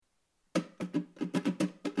We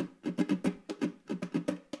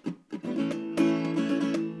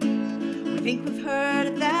think we've heard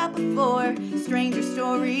of that before. Stranger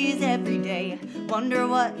stories every day. Wonder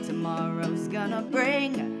what tomorrow's gonna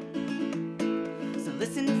bring. So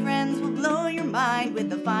listen, friends, we'll blow your mind with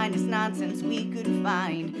the finest nonsense we could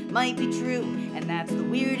find. Might be true, and that's the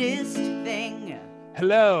weirdest thing.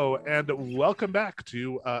 Hello, and welcome back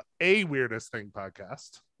to A Weirdest Thing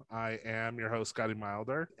podcast. I am your host, Scotty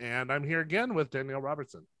Milder, and I'm here again with Danielle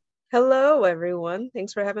Robertson. Hello, everyone.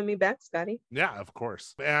 Thanks for having me back, Scotty. Yeah, of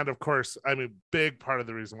course. And of course, I mean, big part of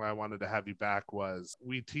the reason why I wanted to have you back was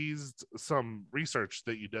we teased some research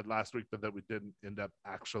that you did last week, but that we didn't end up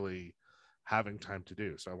actually having time to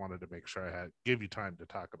do. So I wanted to make sure I give you time to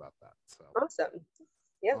talk about that. So awesome.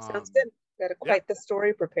 Yeah, sounds good. Got quite the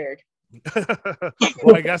story prepared.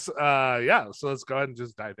 Well, I guess, so let's go ahead and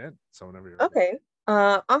just dive in. So whenever you're ready. Okay.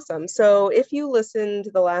 Awesome. So if you listened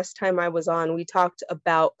the last time I was on, we talked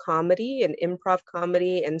about comedy and improv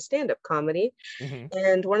comedy and stand-up comedy. Mm-hmm.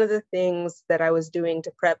 And one of the things that I was doing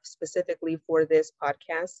to prep specifically for this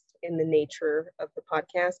podcast in the nature of the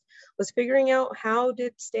podcast was figuring out, how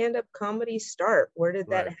did stand-up comedy start? Where did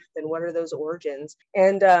that happen? What are those origins?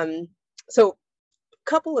 And so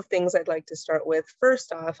couple of things I'd like to start with.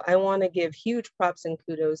 First off, I want to give huge props and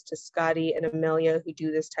kudos to Scotty and Amelia, who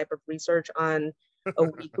do this type of research on a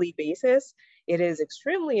weekly basis. It is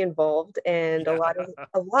extremely involved, and a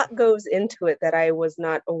lot goes into it that I was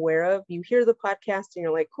not aware of. You hear the podcast and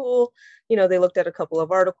you're like, cool, they looked at a couple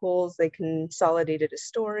of articles, they consolidated a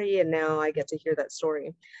story, and now I get to hear that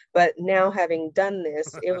story. But now, having done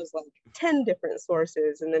this, it was like 10 different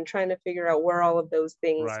sources, and then trying to figure out where all of those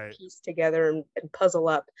things piece together and puzzle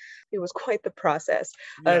up. It was quite the process.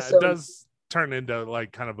 It does turn into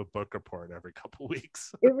like kind of a book report every couple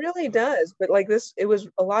weeks. It really does. But like this, it was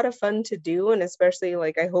a lot of fun to do. And especially,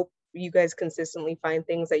 like, I hope you guys consistently find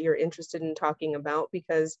things that you're interested in talking about,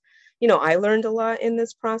 because, I learned a lot in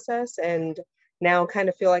this process, and now kind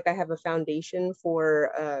of feel like I have a foundation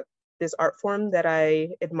for this art form that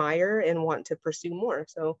I admire and want to pursue more.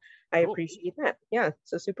 So I appreciate that. Yeah.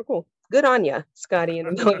 So super cool. Good on ya, Scotty and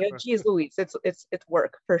Amelia. Geez Louise, it's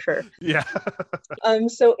work for sure. Yeah.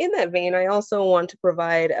 So in that vein, I also want to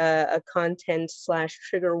provide a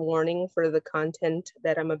content/trigger warning for the content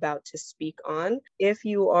that I'm about to speak on. If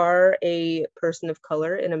you are a person of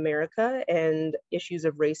color in America and issues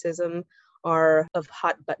of racism are of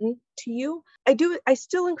hot button to you, I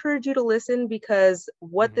still encourage you to listen, because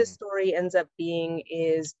what this story ends up being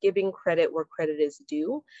is giving credit where credit is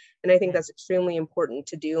due. And I think that's extremely important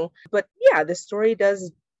to do. But yeah, the story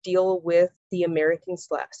does deal with the American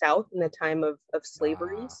South in the time of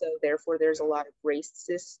slavery. So therefore, there's a lot of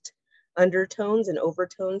racist undertones and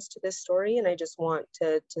overtones to this story. And I just want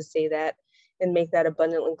to say that and make that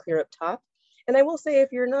abundantly clear up top. And I will say,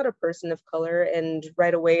 if you're not a person of color and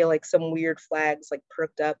right away, like, some weird flags like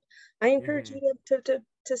perked up, I encourage you to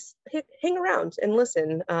hang around and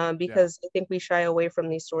listen, because I think we shy away from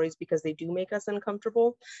these stories because they do make us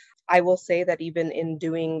uncomfortable. I will say that even in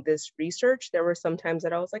doing this research, there were some times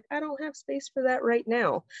that I was like, I don't have space for that right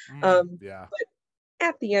now. But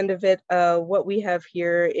at the end of it, what we have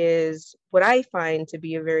here is what I find to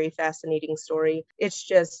be a very fascinating story. It's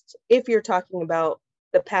just, if you're talking about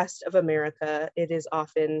the past of America, it is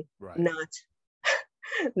often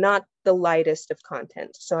not the lightest of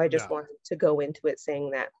content. So I just wanted to go into it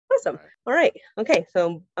saying that. Awesome. All right. Okay.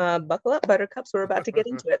 So buckle up, buttercups. We're about to get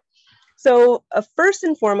into it. So first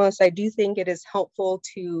and foremost, I do think it is helpful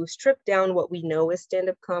to strip down what we know as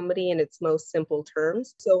stand-up comedy in its most simple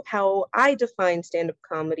terms. So how I define stand-up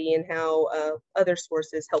comedy and how other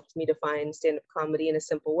sources helped me define stand-up comedy in a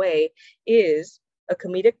simple way is a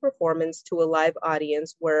comedic performance to a live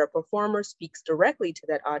audience where a performer speaks directly to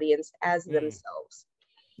that audience as themselves.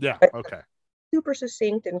 Yeah, okay. Super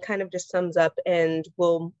succinct and kind of just sums up, and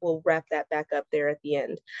we'll wrap that back up there at the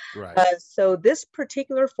end. Right. So this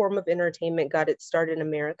particular form of entertainment got its start in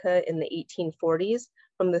America in the 1840s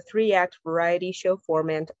from the 3-act variety show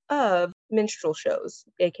format of minstrel shows,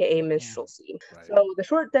 aka minstrelsy. Right. So the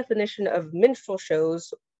short definition of minstrel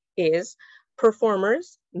shows is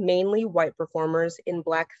performers, mainly white performers in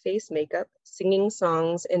blackface makeup, singing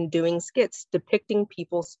songs and doing skits depicting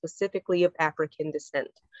people specifically of African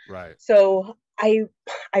descent. Right. So I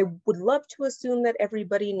would love to assume that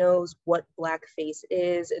everybody knows what blackface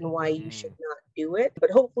is and why you should not do it.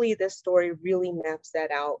 But hopefully this story really maps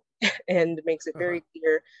that out and makes it very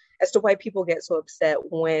clear as to why people get so upset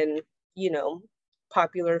when,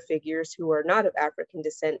 popular figures who are not of African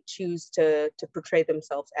descent choose to portray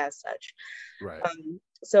themselves as such. Right.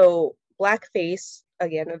 So blackface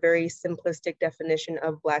again, a very simplistic definition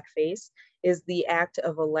of blackface, is the act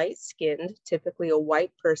of a light-skinned, typically a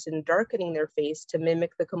white person, darkening their face to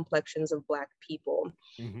mimic the complexions of Black people.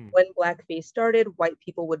 Mm-hmm. When blackface started, white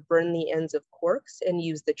people would burn the ends of corks and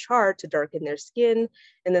use the char to darken their skin.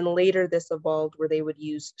 And then later this evolved where they would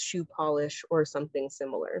use shoe polish or something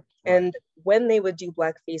similar. Right. And when they would do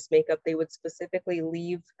blackface makeup, they would specifically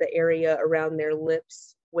leave the area around their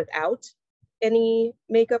lips without any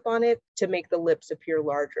makeup on it to make the lips appear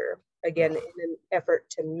larger. Again, Ugh. in an effort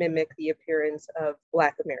to mimic the appearance of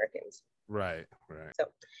Black Americans. Right. So,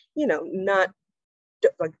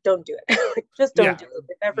 don't do it. Just don't do it.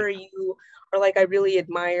 If ever you are like, I really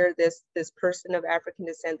admire this person of African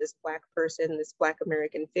descent, this Black person, this Black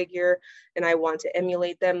American figure, and I want to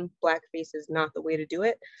emulate them, blackface is not the way to do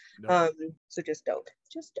it. Nope. So just don't.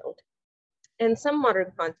 And some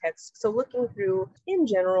modern contexts, so looking through, in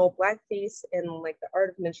general, blackface and like the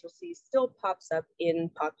art of minstrelsy still pops up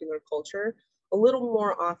in popular culture a little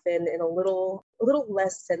more often and a little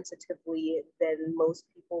less sensitively than most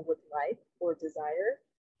people would like or desire.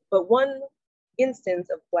 But one instance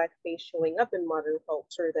of blackface showing up in modern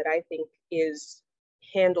culture that I think is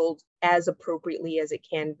handled as appropriately as it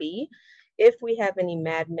can be, if we have any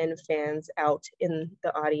Mad Men fans out in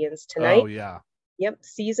the audience tonight. Oh yeah. Yep,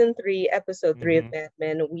 season 3, episode 3 of Mad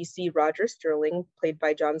Men, we see Roger Sterling, played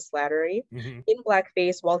by John Slattery, in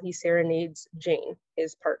blackface while he serenades Jane,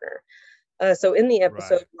 his partner. So in the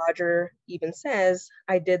episode, Roger even says,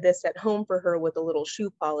 I did this at home for her with a little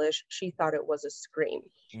shoe polish. She thought it was a scream.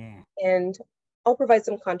 And I'll provide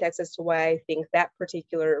some context as to why I think that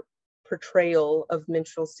particular portrayal of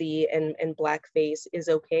minstrelsy and blackface is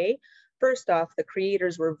okay. First off, the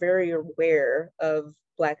creators were very aware of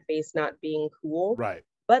blackface not being cool, Right.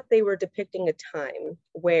 but they were depicting a time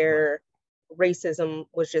where racism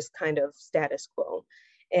was just kind of status quo.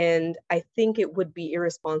 And I think it would be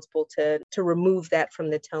irresponsible to remove that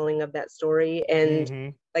from the telling of that story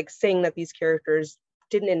and like saying that these characters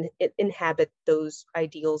didn't inhabit those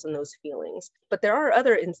ideals and those feelings. But there are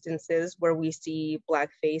other instances where we see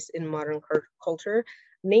blackface in modern culture,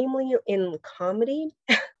 namely in comedy.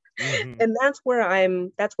 And that's where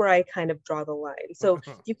I kind of draw the line. So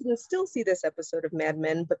you can still see this episode of Mad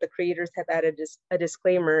Men, but the creators have added a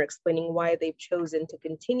disclaimer explaining why they've chosen to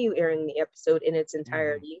continue airing the episode in its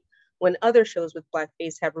entirety when other shows with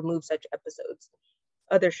blackface have removed such episodes.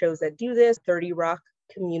 Other shows that do this, 30 Rock,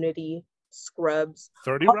 Community, Scrubs.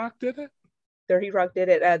 30 Rock did it? 30 Rock did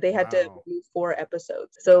it. They had to remove 4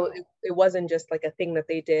 episodes. So it wasn't just like a thing that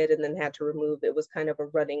they did and then had to remove. It was kind of a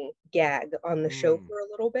running gag on the show for a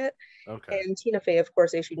little bit. Okay. And Tina Fey, of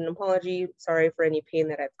course, issued an apology. Sorry for any pain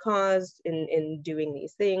that I've caused in doing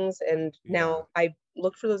these things. And now I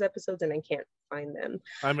looked for those episodes and I can't find them.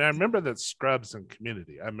 I mean, I remember that Scrubs and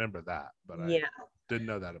Community. I remember that, but I didn't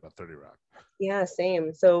know that about 30 Rock. Yeah,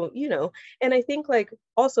 same. So, and I think like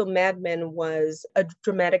also Mad Men was a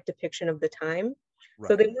dramatic depiction of the time. Right.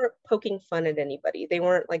 So they weren't poking fun at anybody. They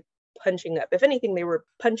weren't like punching up. If anything, they were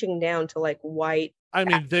punching down to like white. I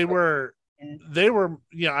mean, they were,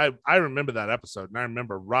 I remember that episode and I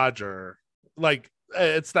remember Roger, like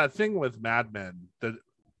it's that thing with Mad Men that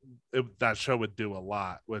that show would do a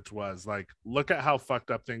lot, which was like, look at how fucked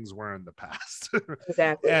up things were in the past.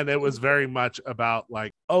 Exactly. And it was very much about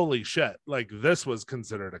like, holy shit, like this was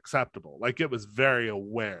considered acceptable. Like it was very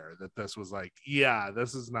aware that this was like, yeah,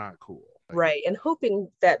 this is not cool. Like, right. And hoping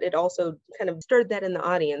that it also kind of stirred that in the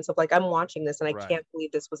audience of like, I'm watching this and I can't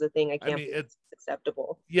believe this was a thing. I can't believe it's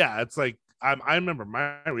acceptable. Yeah. It's like, I remember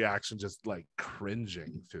my reaction just like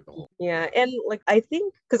cringing through the whole. Yeah. And like, I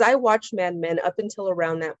think because I watched Mad Men up until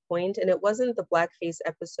around that point, and it wasn't the blackface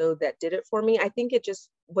episode that did it for me. I think it just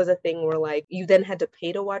was a thing where like you then had to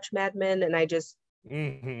pay to watch Mad Men, and I just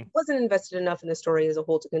wasn't invested enough in the story as a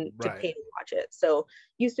whole to pay to watch it. So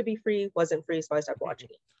used to be free, wasn't free, so I stopped watching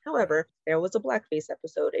it. However, there was a blackface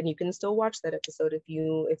episode, and you can still watch that episode if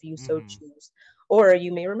you so choose. Or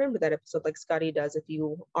you may remember that episode like Scotty does if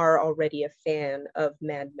you are already a fan of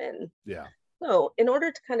Mad Men. Yeah. So in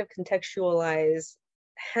order to kind of contextualize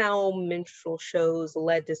how minstrel shows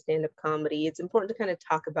led to stand-up comedy, it's important to kind of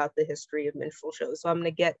talk about the history of minstrel shows. So I'm going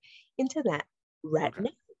to get into that right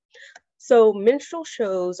now. So minstrel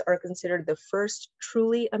shows are considered the first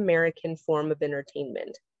truly American form of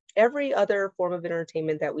entertainment. Every other form of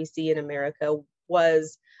entertainment that we see in America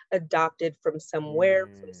was adopted from somewhere,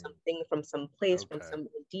 from something, from some place, from some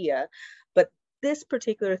idea. But this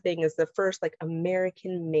particular thing is the first like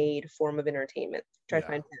American-made form of entertainment, which I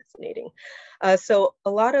find fascinating. So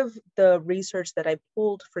a lot of the research that I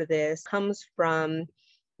pulled for this comes from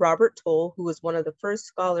Robert Toll, who was one of the first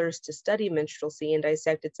scholars to study minstrelsy and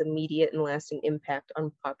dissect its immediate and lasting impact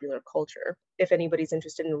on popular culture. If anybody's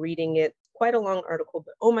interested in reading it, quite a long article,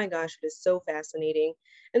 but oh my gosh, it is so fascinating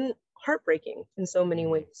and heartbreaking in so many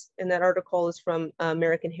ways. And that article is from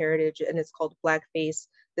American Heritage, and it's called Blackface,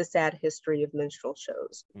 The Sad History of Minstrel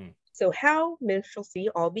Shows. So how minstrelsy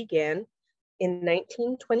all began: in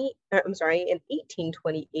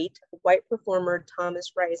 1828, white performer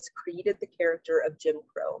Thomas Rice created the character of Jim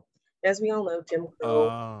Crow. As we all know, Jim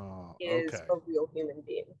Crow is a real human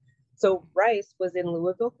being. So Rice was in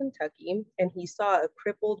Louisville, Kentucky, and he saw a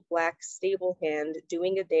crippled black stable hand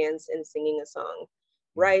doing a dance and singing a song.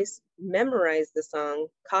 Rice memorized the song,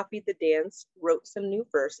 copied the dance, wrote some new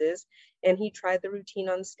verses, and he tried the routine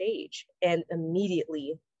on stage, and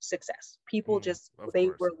immediately success. People they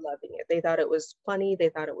were loving it. They thought it was funny. They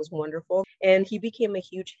thought it was wonderful. And he became a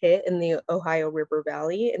huge hit in the Ohio River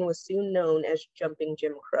Valley and was soon known as Jumping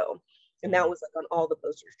Jim Crow. And that was like on all the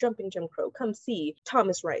posters: Jumping Jim Crow, come see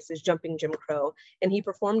Thomas Rice is Jumping Jim Crow. And he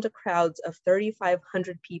performed to crowds of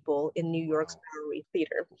 3,500 people in New York's Bowery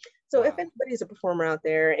Theater. So if anybody's a performer out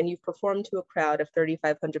there and you've performed to a crowd of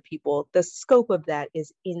 3,500 people, the scope of that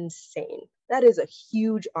is insane. That is a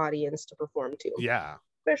huge audience to perform to. Yeah.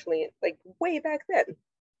 Especially like way back then.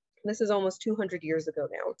 This is almost 200 years ago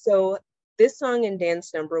now. So this song and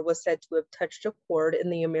dance number was said to have touched a chord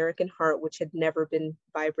in the American heart which had never been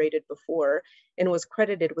vibrated before, and was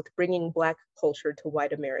credited with bringing Black culture to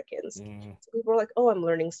white Americans. So people were like, oh, I'm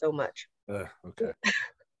learning so much. Okay.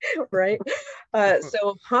 Right?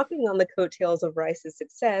 So hopping on the coattails of Rice's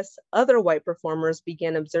success, other white performers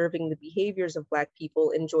began observing the behaviors of Black people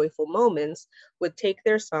in joyful moments, would take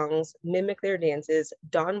their songs, mimic their dances,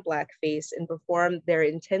 don blackface, and perform their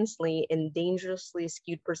intensely and dangerously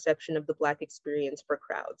skewed perception of the Black experience for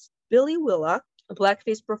crowds. Billy Willock, a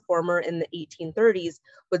blackface performer in the 1830s,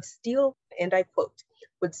 would steal, and I quote,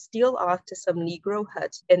 would steal off to some Negro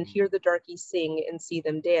hut and hear the darkies sing and see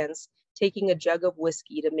them dance, taking a jug of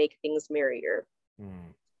whiskey to make things merrier.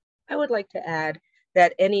 I would like to add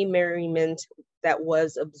that any merriment that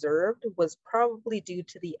was observed was probably due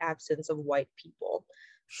to the absence of white people.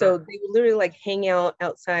 So they would literally like hang out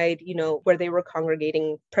outside, you know, where they were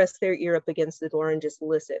congregating, press their ear up against the door and just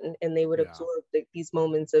listen. And they would absorb these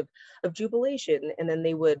moments of jubilation, and then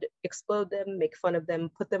they would explode them, make fun of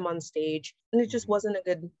them, put them on stage. And it just wasn't a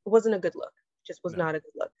good look. It just was not a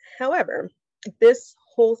good look. However, this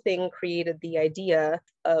whole thing created the idea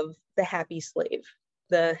of the happy slave,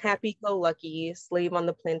 the happy-go-lucky slave on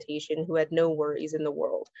the plantation who had no worries in the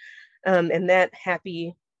world. And that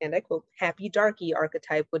happy, and I quote, happy darky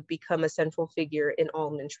archetype would become a central figure in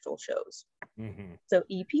all minstrel shows. So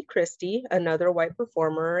E.P. Christie, another white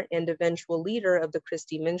performer and eventual leader of the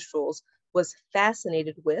Christie Minstrels, was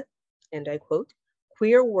fascinated with, and I quote,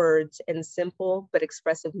 queer words and simple but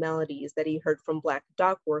expressive melodies that he heard from Black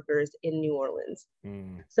dock workers in New Orleans.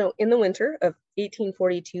 So in the winter of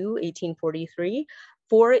 1842-1843,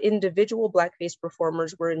 4 individual blackface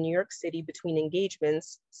performers were in New York City between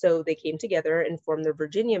engagements, so they came together and formed the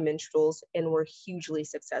Virginia Minstrels and were hugely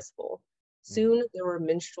successful. Soon there were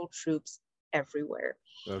minstrel troupes everywhere.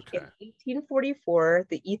 In 1844,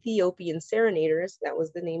 the Ethiopian Serenaders, that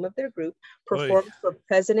was the name of their group, performed for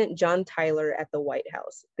President John Tyler at the White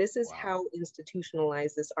House. This is how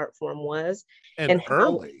institutionalized this art form was, and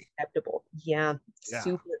early. How acceptable. Yeah,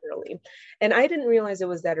 super early. And I didn't realize it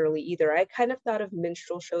was that early either. I kind of thought of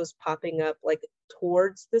minstrel shows popping up like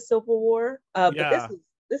towards the Civil War. But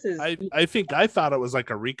this is. I think I thought it was like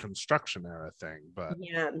a Reconstruction era thing, but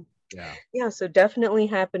yeah, so definitely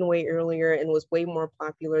happened way earlier and was way more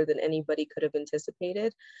popular than anybody could have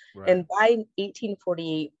anticipated. And by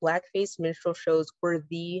 1848, blackface minstrel shows were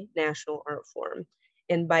the national art form.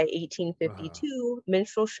 And by 1852,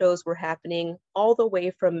 minstrel shows were happening all the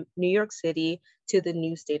way from New York City to the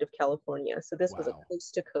new state of California. So this was a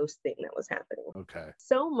coast to coast thing that was happening.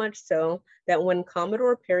 So much so that when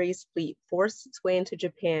Commodore Perry's fleet forced its way into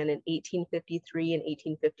Japan in 1853 and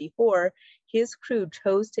 1854, his crew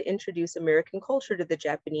chose to introduce American culture to the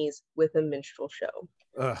Japanese with a minstrel show.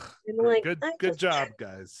 Good job,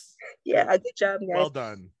 guys. Yeah, good job, guys. Well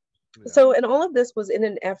done. So, and all of this was in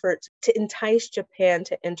an effort to entice Japan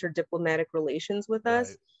to enter diplomatic relations with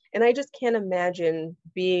us. And I just can't imagine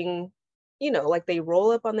being, you know, like they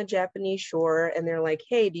roll up on the Japanese shore and they're like,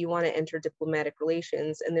 hey, do you want to enter diplomatic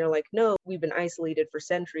relations? And they're like, no, we've been isolated for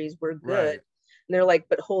centuries. We're good. And they're like,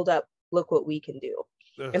 but hold up, look what we can do.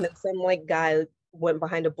 And then some like guy went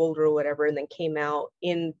behind a boulder or whatever and then came out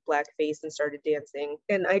in blackface and started dancing.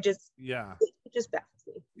 And I just, it just baffles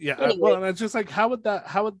me. Yeah, Anyway, well, and it's just like, how would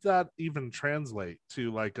that even translate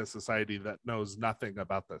to like a society that knows nothing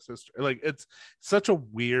about this history? Like, it's such a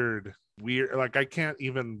weird, like, I can't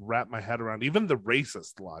even wrap my head around even the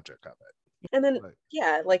racist logic of it. and then Like,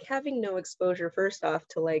 yeah, like having no exposure first off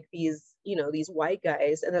to like these, these white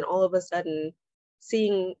guys, and then all of a sudden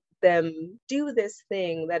seeing them do this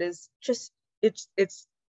thing that is just it's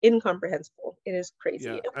incomprehensible. It is crazy.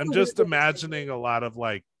 yeah, And I'm what's weird just with this thing imagining a lot of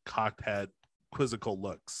like cockhead, quizzical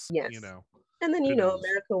looks. yes. And then, Who knows?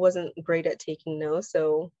 America wasn't great at taking no,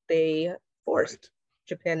 so they forced Right,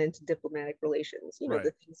 Japan into diplomatic relations, right,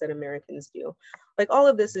 the things that Americans do. Like all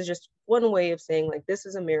of this is just one way of saying like this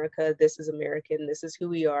is America, this is American, this is who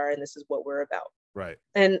we are, and this is what we're about. right.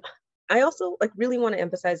 And I also like really want to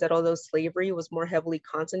emphasize that although slavery was more heavily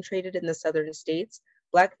concentrated in the southern states,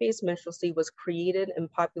 blackface minstrelsy was created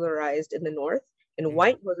and popularized in the north, and Mhm,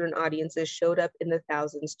 white northern audiences showed up in the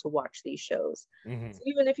thousands to watch these shows. So mhm.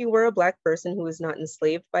 even if you were a black person who was not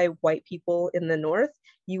enslaved by white people in the north,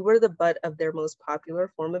 you were the butt of their most popular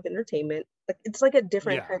form of entertainment. Like it's like a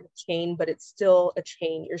different Yeah, kind of chain, but it's still a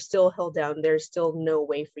chain. You're still held down. There's still no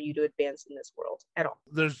way for you to advance in this world at all.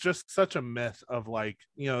 there's just such a myth of like,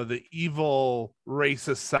 the evil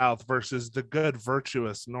racist South versus the good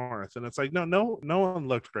virtuous North, and it's like, no one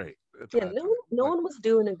looked great at Yeah, that time. no Like, one was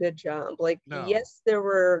doing a good job. Like, no. yes, there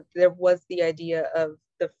was the idea of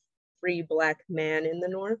the free black man in the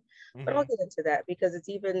North, but I'll Hmm. get into that because it's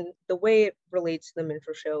even the way it relates to the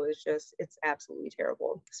minstrel show is just it's absolutely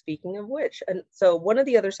terrible. Speaking of which, and so one of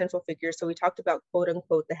the other central figures, so we talked about quote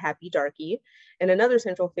unquote the happy darky, and another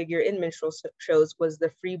central figure in minstrel shows was the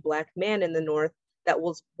free black man in the North that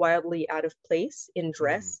was wildly out of place in Hmm.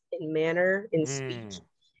 dress, in manner, in speech, Mm.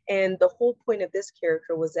 and the whole point of this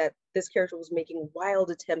character was that this character was making wild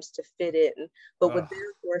attempts to fit in, but would Ugh.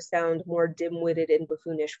 therefore sound more dim-witted and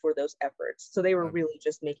buffoonish for those efforts. So they were I'm, really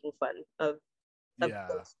just making fun of yeah.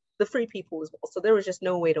 those, the free people as well. So there was just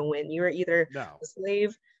no way to win. You were either No. a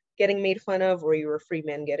slave getting made fun of or you were a free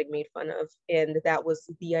man getting made fun of. And that was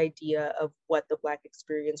the idea of what the Black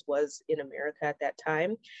experience was in America at that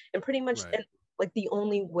time. And pretty much, Right. and like the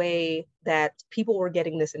only way that people were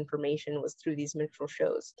getting this information was through these minstrel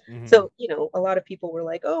shows. Hmm. So, a lot of people were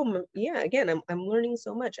like, oh, yeah, again, I'm learning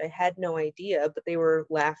so much. I had no idea, but they were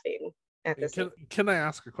laughing at the And same. can I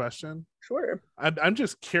ask a question? Sure. I'm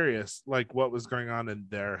just curious, like, what was going on in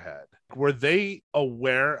their head? Were they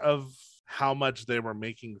aware of how much they were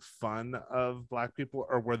making fun of Black people,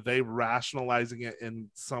 or were they rationalizing it in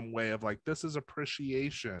some way of like, this is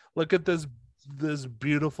appreciation? Look at this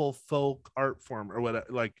beautiful folk art form, or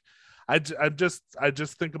what? Like, I just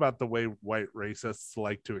think about the way white racists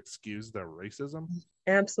like to excuse their racism.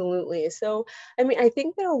 Absolutely. So, I mean, I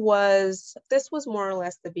think this was more or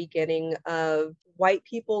less the beginning of white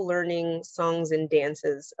people learning songs and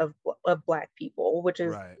dances of Black people, which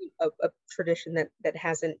is Right. a tradition that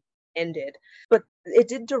hasn't ended. But it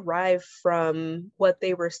did derive from what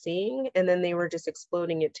they were seeing, and then they were just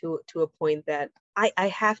exploding it to a point that I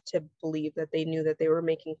have to believe that they knew that they were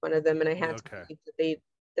making fun of them, and I had to Okay. believe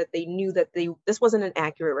that they knew that this wasn't an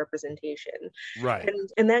accurate representation. Right.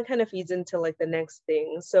 And that kind of feeds into like the next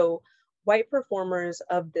thing. So white performers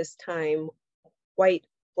of this time, white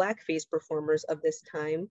blackface performers of this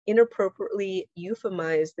time inappropriately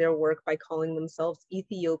euphemize their work by calling themselves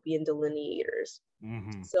Ethiopian delineators.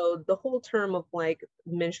 Hmm. So the whole term of like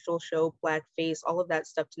minstrel show, blackface, all of that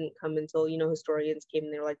stuff didn't come until, historians came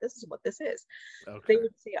and they were like, this is what this is. They Okay.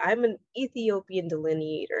 would say, I'm an Ethiopian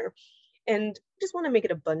delineator. And just want to make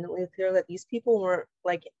it abundantly clear that these people weren't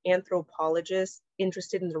like anthropologists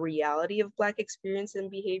interested in the reality of Black experience and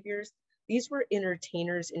behaviors. These were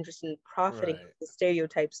entertainers interested in profiting Right. off the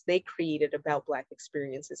stereotypes they created about Black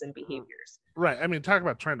experiences and behaviors. Right. I mean, talk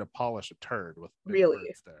about trying to polish a turd with big Really,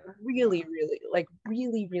 words there. really, really, like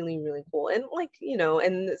really, really, really cool. And like,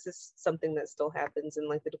 and this is something that still happens in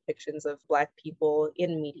like the depictions of Black people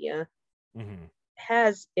in media Yeah. Hmm.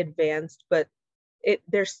 has advanced, but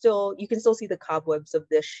there's still you can still see the cobwebs of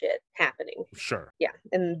this shit happening. Sure. Yeah,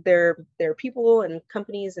 and there are people and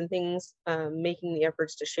companies and things making the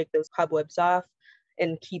efforts to shake those cobwebs off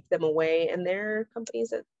and keep them away, and there are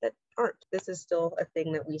companies that aren't. This is still a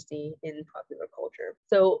thing that we see in popular culture.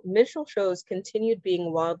 So minstrel shows continued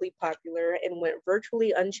being wildly popular and went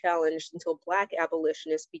virtually unchallenged until Black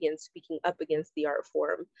abolitionists began speaking up against the art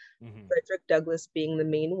form. Hmm. Frederick Douglass being the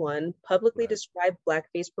main one, publicly Right. described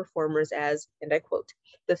blackface performers as, and I quote,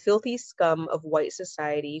 the filthy scum of white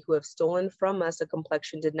society who have stolen from us a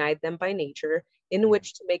complexion denied them by nature, in Mhm.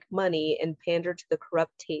 which to make money and pander to the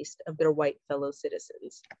corrupt taste of their white fellow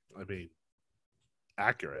citizens. I mean,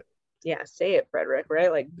 accurate. Yeah, say it, Frederick,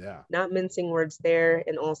 right? Like, Yeah. not mincing words there.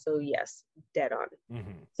 And also, yes, dead on.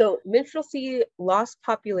 Mm-hmm. So, minstrelsy lost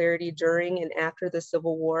popularity during and after the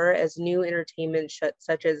Civil War as new entertainment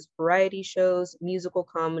such as variety shows, musical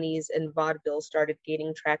comedies, and vaudeville started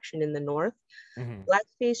gaining traction in the North. Mm-hmm.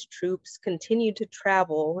 Blackface troops continued to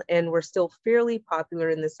travel and were still fairly popular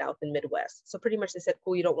in the South and Midwest. So, pretty much they said,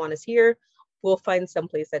 cool, you don't want us here. We'll find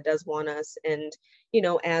someplace that does want us. And,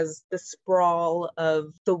 as the sprawl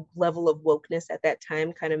of the level of wokeness at that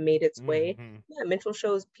time kind of made its way, Mm-hmm. yeah, minstrel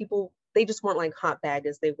shows, people, they just weren't like hot bag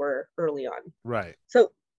as they were early on. Right.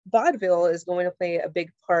 So vaudeville is going to play a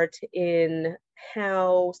big part in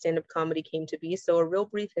how stand-up comedy came to be. So a real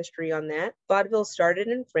brief history on that. Vaudeville started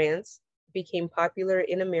in France, became popular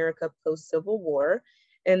in America post-Civil War,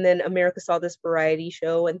 and then America saw this variety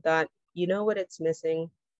show and thought, you know what it's missing?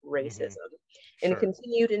 Racism. And Sure.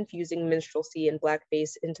 continued infusing minstrelsy and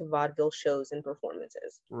blackface into vaudeville shows and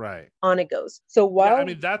performances. Right. On it goes. So Yeah, while I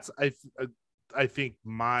mean I think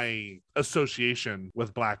my association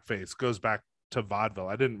with blackface goes back to vaudeville.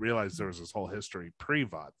 I didn't realize there was this whole history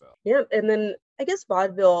pre-vaudeville. yeah, and then I guess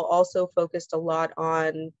vaudeville also focused a lot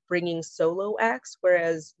on bringing solo acts,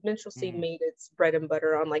 whereas minstrelsy Mm, made its bread and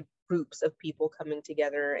butter on like groups of people coming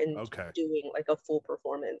together and okay. doing like a full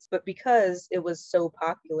performance. But because it was so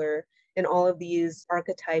popular and all of these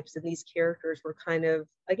archetypes and these characters were kind of,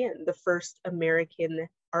 again, the first American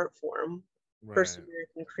art form, first Right.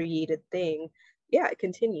 American created thing, yeah, it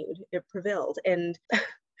continued, it prevailed. And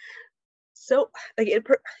so like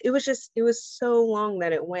it was so long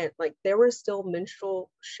that it went, like there were still minstrel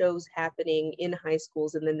shows happening in high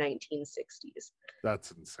schools in the 1960s.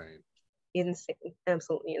 That's insane. Insane,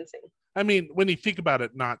 absolutely insane. I mean, when you think about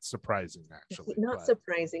it, not surprising actually, Not but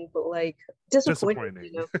surprising, but like disappointing,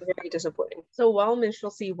 disappointing. very disappointing. So while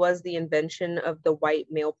minstrelsy was the invention of the white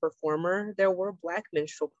male performer, there were black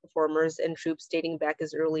minstrel performers and troupes dating back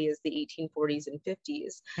as early as the 1840s and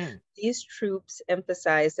 50s. Hmm. These troupes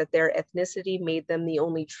emphasized that their ethnicity made them the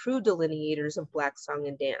only true delineators of black song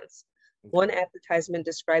and dance. One Okay. advertisement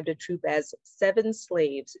described a troupe as 7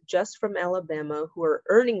 slaves just from Alabama who are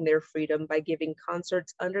earning their freedom by giving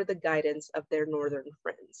concerts under the guidance of their northern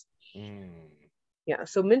friends. Mm. Yeah,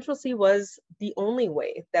 so minstrelsy was the only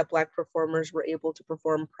way that Black performers were able to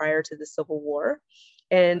perform prior to the Civil War,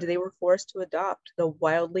 and Right. they were forced to adopt the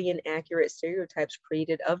wildly inaccurate stereotypes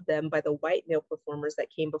created of them by the white male performers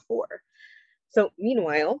that came before. So,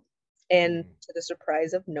 meanwhile, and Mhm. to the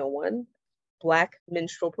surprise of no one, Black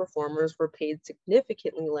minstrel performers were paid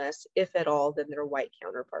significantly less, if at all, than their white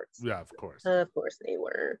counterparts. Yeah, of course. Of course, they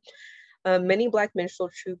were. Many Black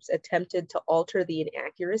minstrel troupes attempted to alter the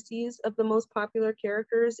inaccuracies of the most popular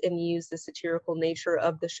characters and use the satirical nature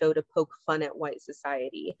of the show to poke fun at white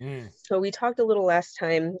society. Mm. So we talked a little last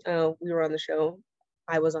time we were on the show.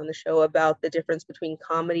 I was on the show about the difference between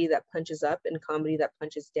comedy that punches up and comedy that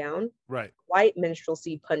punches down. Right. White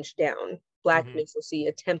minstrelsy punched down. Black Mhm. minstrelsy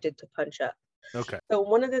attempted to punch up. Okay. So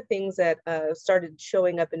one of the things that started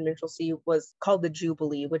showing up in minstrelsy was called the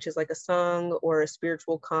Jubilee, which is like a song or a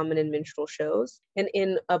spiritual common in minstrel shows. And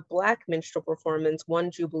in a Black minstrel performance, one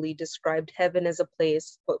Jubilee described heaven as a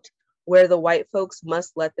place, quote, where the white folks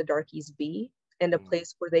must let the darkies be, and a Mm.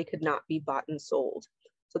 place where they could not be bought and sold.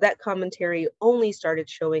 So that commentary only started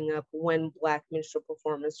showing up when Black minstrel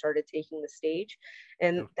performers started taking the stage,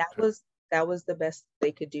 and Okay. that was the best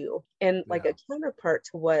they could do. And like Yeah. a counterpart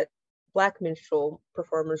to what Black minstrel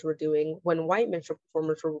performers were doing when white minstrel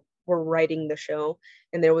performers were writing the show,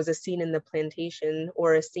 and there was a scene in the plantation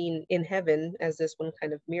or a scene in heaven, as this one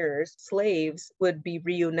kind of mirrors. Slaves would be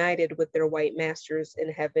reunited with their white masters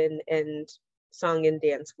in heaven, and song and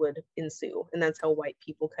dance would ensue. And that's how white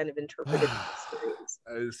people kind of interpreted the experience.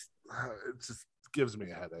 It just gives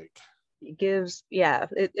me a headache. It gives, yeah,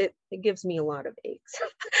 it gives me a lot of aches.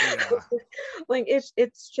 Yeah. Like it's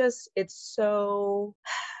so,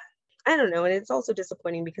 I don't know, and it's also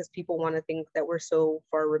disappointing because people want to think that we're so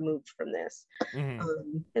far removed from this,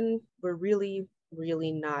 Mhm. and we're really,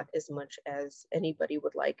 really not as much as anybody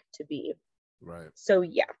would like to be. Right. So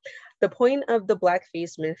yeah, the point of the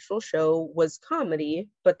Blackface minstrel show was comedy,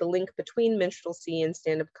 but the link between minstrelsy and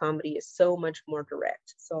stand-up comedy is so much more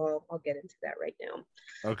direct. So I'll get into that right now.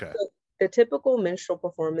 Okay. So the typical minstrel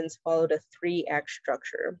performance followed a 3-act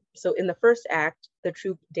structure. So in the first act, the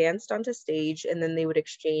troupe danced onto stage and then they would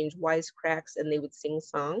exchange wisecracks and they would sing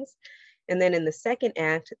songs. And then in the second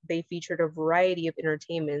act, they featured a variety of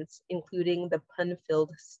entertainments, including the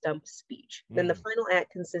pun-filled stump speech. Then the Mm. final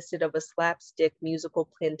act consisted of a slapstick musical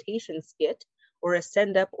plantation skit or a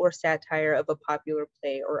send-up or satire of a popular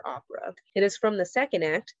play or opera. It is from the second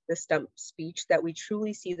act, the stump speech, that we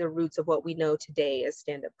truly see the roots of what we know today as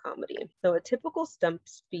stand-up comedy. So a typical stump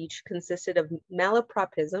speech consisted of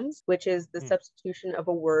malapropisms, which is the substitution of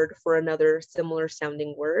a word for another similar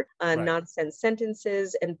sounding word, nonsense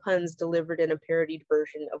sentences, and puns delivered in a parodied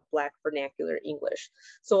version of Black vernacular English.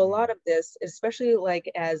 So a lot of this, especially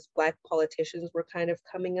like as Black politicians were kind of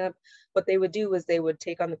coming up, what they would do is they would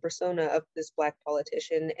take on the persona of this Black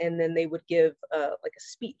politician, and then they would give like a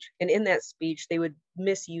speech. And in that speech, they would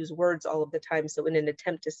misuse words all of the time. So in an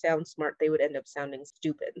attempt to sound smart, they would end up sounding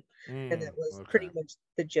stupid. And that was pretty much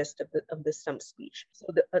the gist of the stump speech. So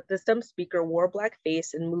the stump speaker wore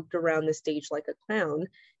blackface and moved around the stage like a clown,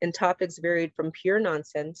 and topics varied from pure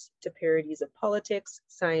nonsense to parodies of politics,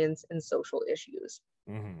 science, and social issues.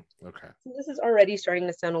 Okay. So this is already starting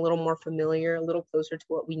to sound a little more familiar, a little closer to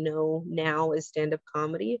what we know now as stand-up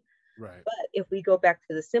comedy. Right. But if we go back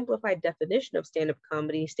to the simplified definition of stand-up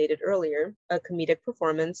comedy stated earlier, a comedic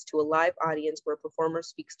performance to a live audience where a performer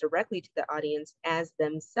speaks directly to the audience as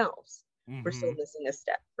themselves. We're still missing a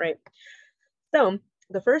step, right? So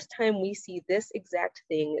the first time we see this exact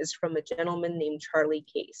thing is from a gentleman named Charlie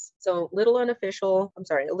Case. So a little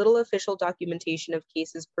official documentation of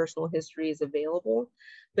Case's personal history is available.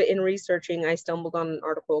 But in researching, I stumbled on an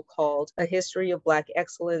article called A History of Black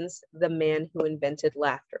Excellence, The Man Who Invented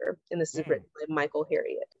Laughter. And this is written by Michael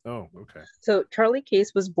Harriot. Oh, okay. So Charlie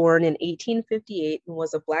Case was born in 1858 and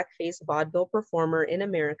was a blackface vaudeville performer in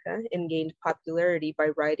America, and gained popularity by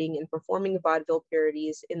writing and performing vaudeville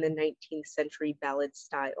parodies in the 19th century ballad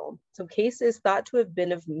style. So Case is thought to have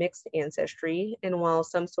been of mixed ancestry, and while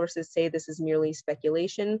some sources say this is merely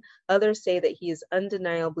speculation, others say that he is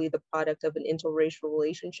undeniably the product of an interracial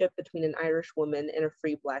relationship between an Irish woman and a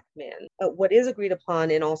free Black man. What is agreed upon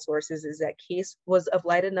in all sources is that Case was of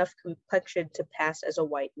light enough complexion to pass as a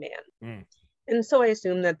white man. And so I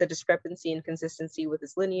assume that the discrepancy and consistency with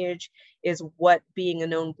his lineage is what being a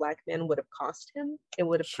known Black man would have cost him. It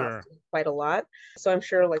would have cost him quite a lot. So I'm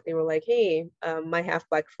sure like they were like, hey, my half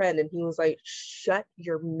Black friend. And he was like, shut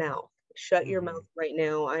your mouth. Shut your mouth right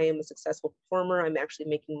now. I am a successful performer. I'm actually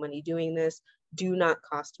making money doing this. Do not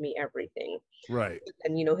cost me everything. Right.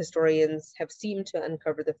 And, you know, historians have seemed to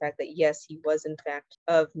uncover the fact that, yes, he was in fact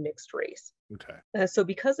of mixed race. Okay. So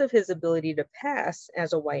because of his ability to pass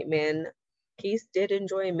as a white man, Case did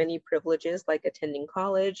enjoy many privileges like attending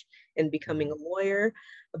college and becoming a lawyer,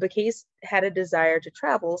 but Case had a desire to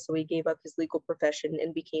travel, so he gave up his legal profession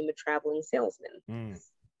and became a traveling salesman.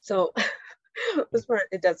 So this part,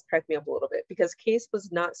 it does crack me up a little bit because Case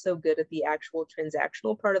was not so good at the actual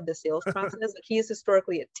transactional part of the sales process. He is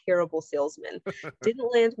historically a terrible salesman,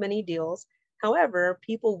 didn't land many deals. However,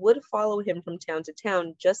 people would follow him from town to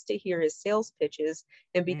town just to hear his sales pitches.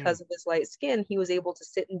 And because of his light skin, he was able to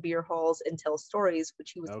sit in beer halls and tell stories,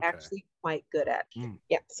 which he was actually quite good at.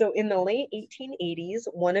 Yeah. So in the late 1880s,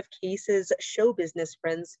 one of Case's show business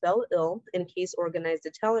friends fell ill, and Case organized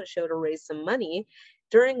a talent show to raise some money,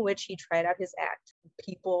 during which he tried out his act.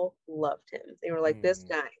 People loved him. They were like, this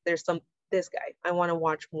guy, this guy, I want to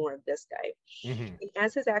watch more of this guy. And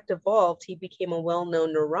as his act evolved, he became a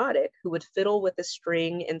well-known neurotic who would fiddle with a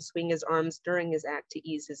string and swing his arms during his act to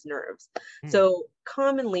ease his nerves. So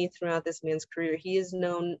commonly throughout this man's career, he is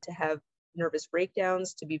known to have nervous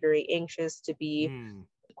breakdowns, to be very anxious, to be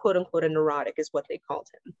quote unquote a neurotic is what they called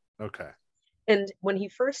him. Okay. And when he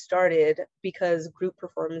first started, because group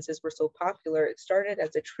performances were so popular, it started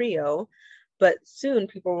as a trio. But soon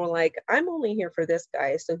people were like, I'm only here for this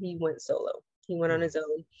guy. So he went solo. He went on his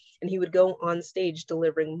own, and he would go on stage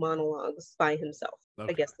delivering monologues by himself.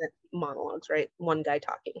 I guess that monologues, right? One guy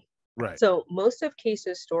talking. Right. So most of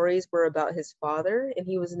Case's stories were about his father, and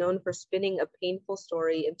he was known for spinning a painful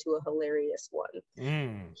story into a hilarious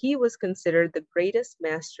one. He was considered the greatest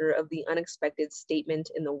master of the unexpected statement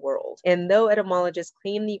in the world. And though etymologists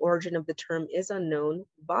claim the origin of the term is unknown,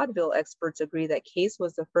 vaudeville experts agree that Case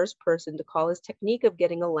was the first person to call his technique of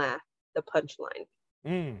getting a laugh the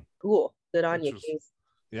punchline. Cool. Good on you, Case.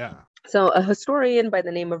 Yeah. So a historian by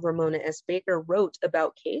the name of Ramona S. Baker wrote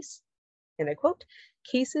about Case, and I quote,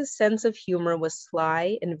 Case's sense of humor was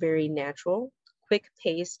sly and very natural,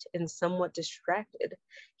 quick-paced and somewhat distracted.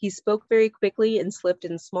 He spoke very quickly and slipped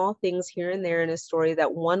in small things here and there in a story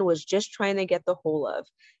that one was just trying to get the whole of.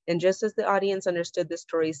 And just as the audience understood the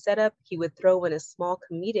story's setup, he would throw in a small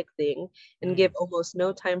comedic thing and give almost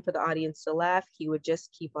no time for the audience to laugh. He would just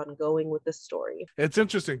keep on going with the story. It's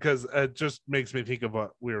interesting because it just makes me think of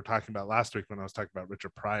what we were talking about last week when I was talking about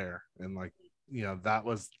Richard Pryor and like that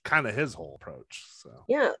was kind of his whole approach. So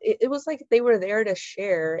yeah, it was like they were there to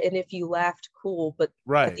share, and if you laughed, cool, but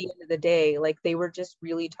at the end of the day, like, they were just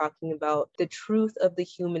really talking about the truth of the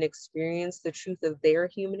human experience, the truth of their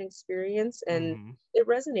human experience, and it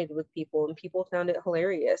resonated with people, and people found it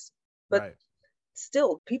hilarious. But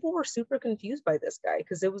still, people were super confused by this guy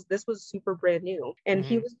because this was super brand new, and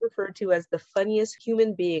he was referred to as the funniest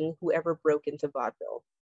human being who ever broke into vaudeville,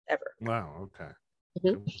 ever. Wow. Okay.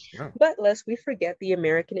 Yeah. But lest we forget the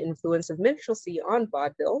American influence of minstrelsy on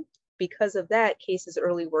vaudeville. Because of that, Case's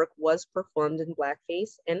early work was performed in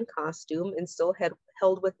blackface and costume, and still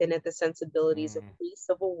held within it the sensibilities of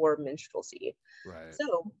pre-Civil War minstrelsy. Right.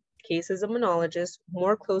 So Case as a monologist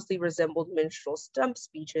more closely resembled minstrel stump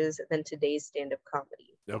speeches than today's stand-up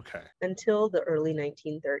comedy. Okay. Until the early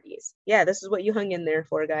 1930s. Yeah, this is what you hung in there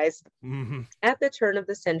for, guys. At the turn of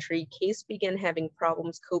the century, Case began having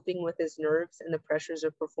problems coping with his nerves and the pressures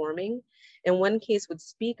of performing. And when Case would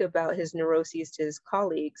speak about his neuroses to his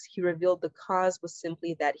colleagues, he revealed the cause was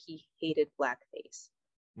simply that he hated blackface.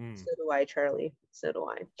 So do I, Charlie. So do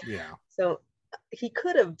I. Yeah. So he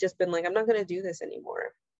could have just been like, I'm not going to do this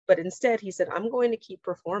anymore. But instead, he said, I'm going to keep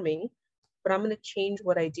performing, but I'm going to change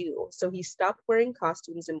what I do. So he stopped wearing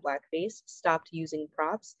costumes in blackface, stopped using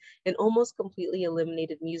props, and almost completely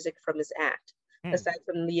eliminated music from his act, aside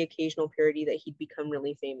from the occasional parody that he'd become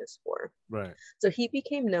really famous for. Right. So he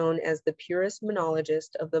became known as the purest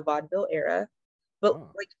monologist of the vaudeville era, but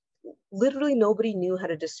literally nobody knew how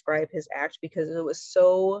to describe his act because it was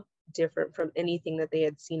so different from anything that they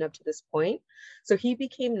had seen up to this point. So he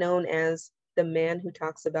became known as the man who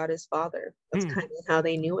talks about his father. That's kind of how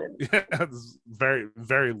they knew him. Yeah, it's very,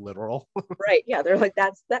 very literal. Right. Yeah. They're like,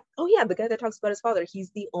 that's that. Oh, yeah. The guy that talks about his father,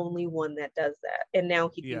 he's the only one that does that. And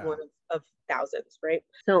now he'd be one of thousands. Right.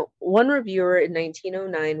 So one reviewer in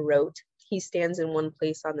 1909 wrote, he stands in one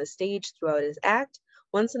place on the stage throughout his act.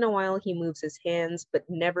 Once in a while, he moves his hands, but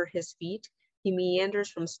never his feet. He meanders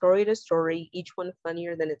from story to story, each one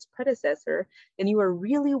funnier than its predecessor. And you are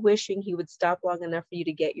really wishing he would stop long enough for you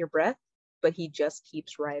to get your breath, but he just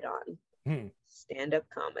keeps right on. Stand-up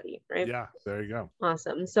comedy, right? Yeah, there you go.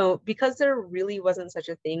 Awesome. So because there really wasn't such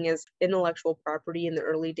a thing as intellectual property in the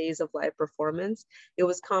early days of live performance, it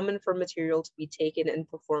was common for material to be taken and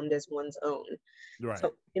performed as one's own. Right.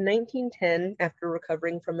 So in 1910, after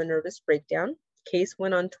recovering from a nervous breakdown, Case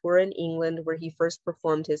went on tour in England, where he first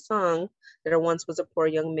performed his song, There Once Was a Poor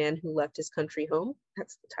Young Man Who Left His Country Home.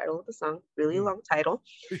 That's the title of the song, really long title.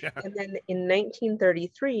 Yeah. And then in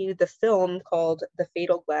 1933, the film called The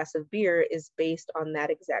Fatal Glass of Beer is based on that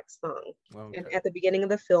exact song. Okay. And at the beginning of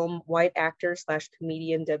the film, white actor /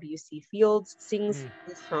 comedian W.C. Fields sings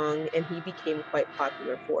the song, and he became quite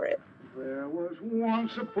popular for it. There was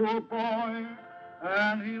once a poor boy,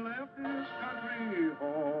 and he left his country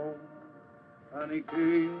home. And he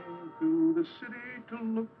came to the city to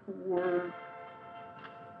look for work.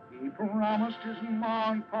 He promised his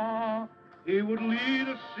ma and pa he would lead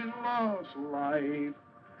a sinless life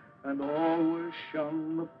and always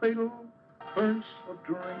shun the fatal curse of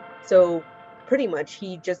drink. So pretty much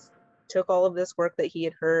he just took all of this work that he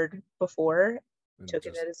had heard before, took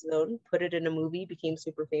it as his own, put it in a movie, became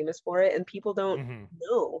super famous for it, and people don't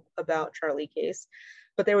know about Charlie Case,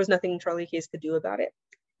 but there was nothing Charlie Case could do about it.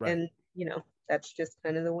 Right. And that's just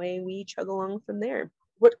kind of the way we chug along from there.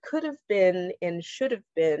 What could have been and should have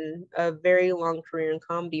been a very long career in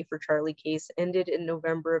comedy for Charlie Case ended in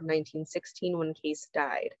November of 1916 when Case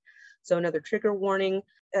died. So another trigger warning,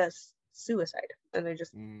 suicide. And I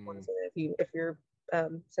just want to say that if you're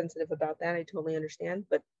sensitive about that, I totally understand.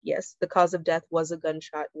 But yes, the cause of death was a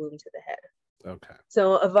gunshot wound to the head. Okay.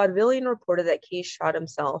 So a vaudevillian reported that Case shot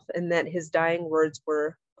himself and that his dying words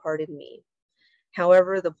were, "Pardon me."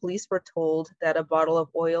 However, the police were told that a bottle of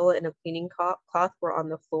oil and a cleaning cloth were on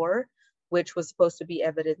the floor, which was supposed to be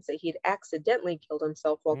evidence that he'd accidentally killed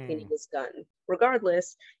himself while cleaning his gun.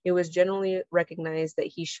 Regardless, it was generally recognized that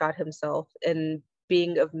he shot himself, and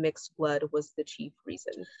being of mixed blood was the chief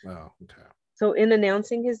reason. Oh, okay. So in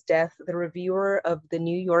announcing his death, the reviewer of the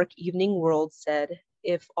New York Evening World said,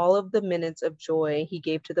 if all of the minutes of joy he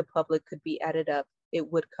gave to the public could be added up,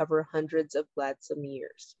 it would cover hundreds of gladsome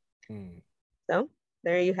years. So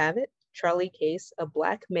there you have it. Charlie Case, a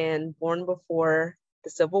Black man born before the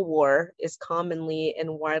Civil War, is commonly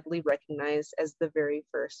and widely recognized as the very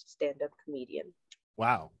first stand-up comedian.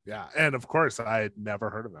 Wow. Yeah. And of course, I had never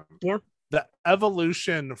heard of him. Yeah. The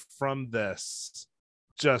evolution from this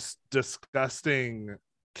just disgusting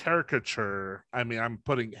caricature, I mean, I'm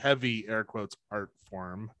putting heavy air quotes art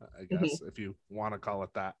form, I guess, if you want to call it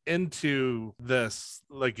that, into this,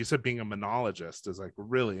 like you said, being a monologist is like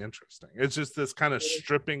really interesting. It's just this kind of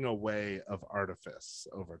stripping away of artifice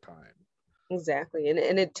over time. Exactly.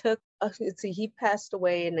 And it took, let's see, he passed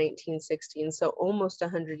away in 1916, so almost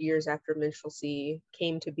 100 years after minstrelsy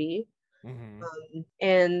came to be.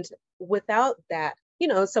 And without that, you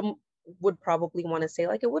know, some would probably want to say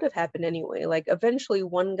like it would have happened anyway. Like eventually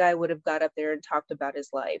one guy would have got up there and talked about his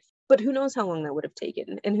life, but who knows how long that would have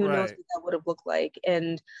taken, and who knows Right. what that would have looked like.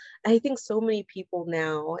 And I think so many people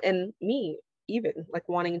now, and me even, like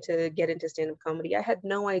wanting to get into stand-up comedy, I had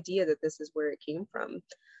no idea that this is where it came from.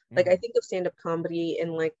 Like I think of stand-up comedy in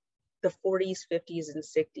like the 40s, 50s, and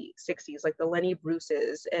 60s, like the Lenny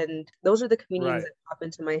Bruces, and those are the comedians Right. that pop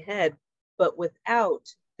into my head. But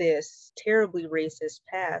without this terribly racist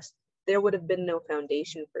past, there would have been no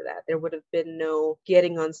foundation for that. There would have been no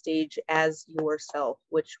getting on stage as yourself,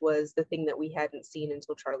 which was the thing that we hadn't seen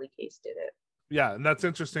until Charlie Case did it. Yeah, and that's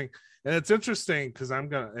interesting. And it's interesting because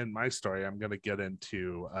in my story, I'm gonna get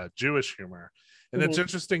into Jewish humor. And it's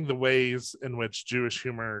interesting the ways in which Jewish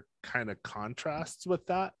humor kind of contrasts with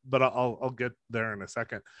that, but I'll get there in a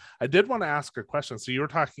second. I did want to ask a question. So you were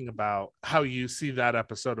talking about how you see that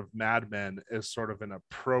episode of Mad Men as sort of an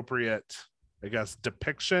appropriate, I guess,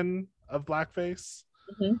 depiction of blackface.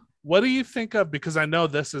 What do you think of, because I know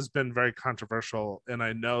this has been very controversial, and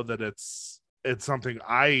I know that it's something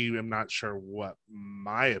I am not sure what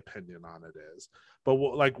my opinion on it is, but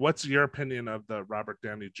what's your opinion of the Robert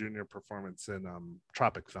Downey Jr. performance in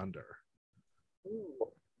Tropic Thunder? Ooh,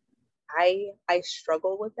 I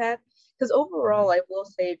struggle with that because overall, I will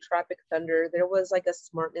say Tropic Thunder, there was like a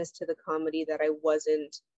smartness to the comedy that I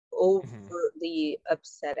wasn't overtly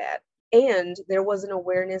upset at. And there was an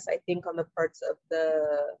awareness, I think, on the parts of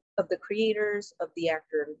the creators, of the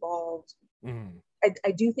actor involved.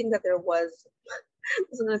 I do think that there was,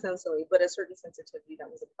 this is going to sound silly, but a certain sensitivity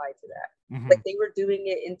that was applied to that. Like they were doing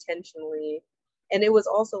it intentionally. And it was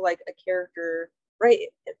also like a character, right?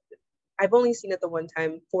 I've only seen it the one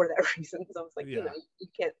time for that reason, because I was like, you know,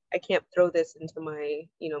 I can't throw this into my,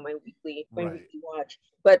 you know, my weekly watch.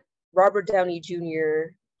 But Robert Downey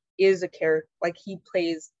Jr. is a character, like he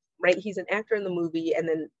plays, right? He's an actor in the movie, and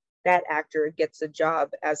then that actor gets a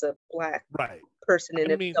job as a black person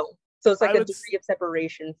in it. So it's like a degree of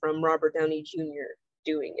separation from Robert Downey Jr.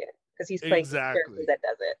 doing it, because he's playing the character that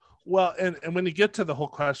does it. Well, and when you get to the whole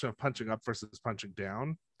question of punching up versus punching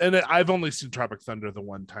down, and I've only seen Tropic Thunder the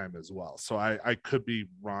one time as well, so I could be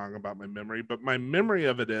wrong about my memory, but my memory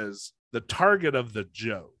of it is the target of the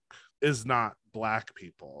joke is not black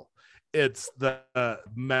people. It's the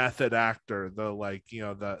method actor, the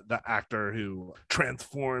the actor who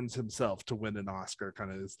transforms himself to win an Oscar,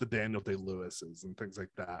 kind of. It's the Daniel Day-Lewis's and things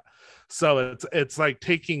like that. So it's like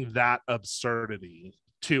taking that absurdity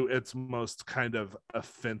to its most kind of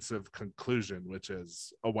offensive conclusion, which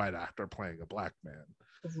is a white actor playing a black man.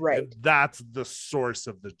 Right. And that's the source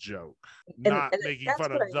of the joke, not making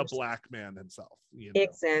fun of the black man himself. You know?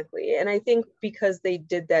 Exactly. And I think because they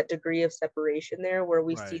did that degree of separation there, where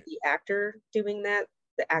we see the actor doing that,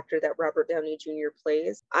 the actor that Robert Downey Jr.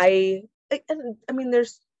 plays, I mean,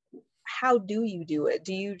 there's, how do you do it?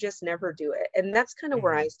 Do you just never do it? And that's kind of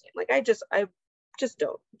where I stand. Like, I just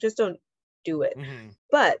don't do it.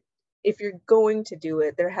 But if you're going to do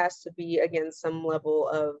it, there has to be, again, some level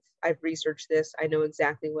of, I've researched this, I know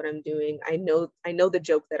exactly what I'm doing, I know the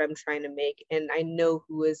joke that I'm trying to make, and I know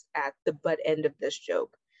who is at the butt end of this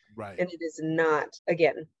joke. And it is not,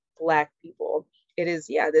 again, black people. It is,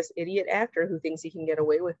 this idiot actor who thinks he can get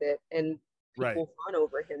away with it, and people fawn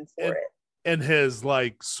over him for it. And his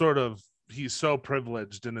he's so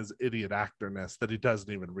privileged in his idiot actorness that he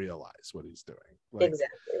doesn't even realize what he's doing.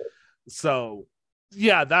 Exactly. So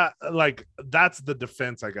that's the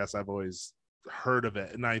defense, I guess, I've always heard of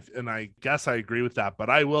it, and I guess I agree with that.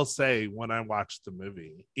 But I will say, when I watched the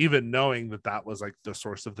movie, even knowing that was like the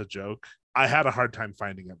source of the joke, I had a hard time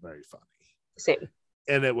finding it very funny. Same.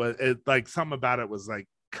 And it like, something about it was like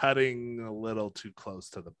cutting a little too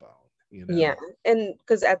close to the bone, you know? Yeah, and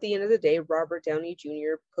because at the end of the day, Robert Downey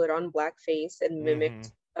Jr. put on blackface and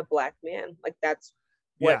mimicked a black man. Like, that's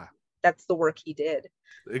that's the work he did.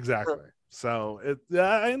 Exactly. So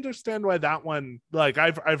I understand why that one, like,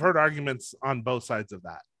 I've heard arguments on both sides of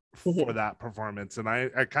that for that performance, and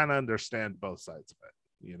I kind of understand both sides of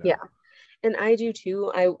it, you know. Yeah, and I do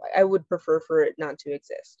too. I would prefer for it not to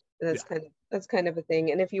exist. That's kind of a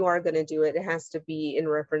thing. And if you are going to do it, it has to be in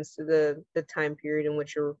reference to the time period in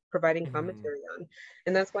which you're providing commentary on.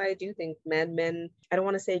 And that's why I do think Mad Men, I don't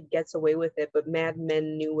want to say gets away with it, but Mad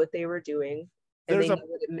Men knew what they were doing. And There's they a knew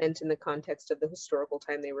what it meant in the context of the historical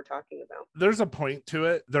time they were talking about. there's a point to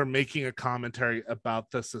it. They're making a commentary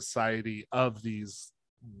about the society of these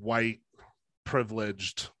white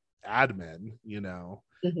privileged admin,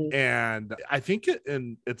 Mhm. and I think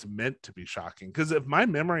it's meant to be shocking, because if my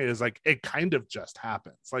memory is like, it kind of just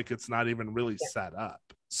happens, like it's not even really Yeah. set up,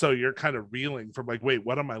 so you're kind of reeling from like, wait,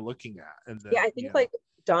 what am I looking at? And then, Yeah, I think like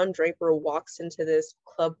Don Draper walks into this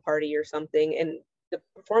club party or something, and the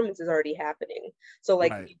performance is already happening. So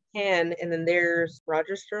like right. you can, and then there's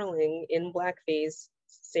Roger Sterling in blackface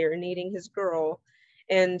serenading his girl.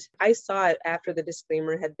 And I saw it after the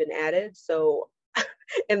disclaimer had been added. So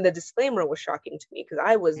and the disclaimer was shocking to me because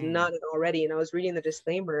I was not already, and I was reading the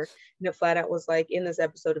disclaimer, and it flat out was like, in this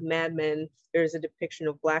episode of Mad Men, there's a depiction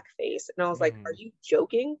of blackface, and I was like, are you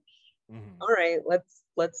joking? All right, let's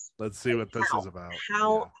see what this is about.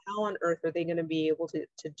 How on earth are they going to be able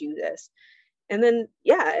to do this? And then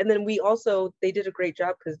they did a great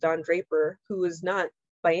job, because Don Draper, who is not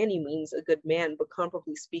by any means a good man, but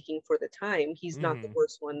comparably speaking for the time, he's not the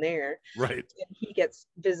worst one there. Right. And he gets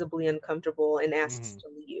visibly uncomfortable and asks to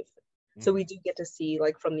leave. So we do get to see,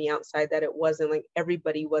 like, from the outside, that it wasn't like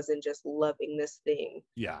everybody wasn't just loving this thing.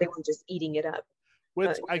 Yeah. They were just eating it up.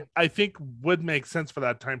 Which I think would make sense for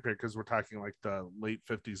that time period, because we're talking like the late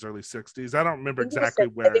 50s, early 60s. I don't remember exactly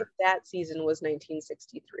where. I think that season was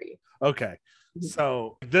 1963. Okay.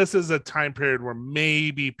 So this is a time period where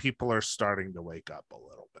maybe people are starting to wake up a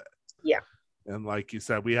little bit. Yeah. And like you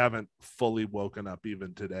said, we haven't fully woken up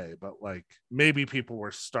even today, but like maybe people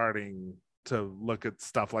were starting to look at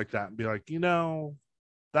stuff like that and be like,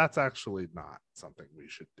 that's actually not something we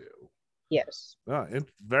should do. Yes. Oh, it's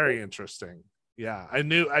very interesting. Yeah, I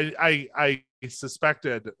knew. I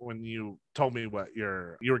suspected when you told me what you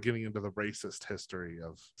were getting into the racist history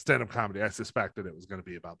of stand-up comedy. I suspected it was going to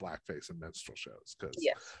be about blackface and minstrel shows.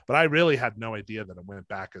 But I really had no idea that it went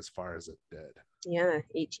back as far as it did. Yeah,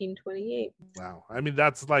 1828. Wow. I mean,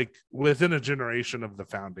 that's like within a generation of the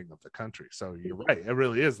founding of the country. So you're right. It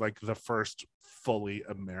really is like the first fully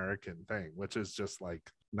American thing, which is just like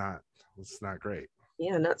it's not great.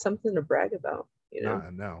 Yeah, not something to brag about.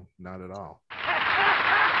 No, not at all.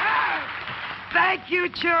 Thank you,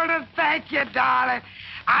 children. Thank you, darling.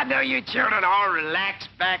 I know you children all relaxed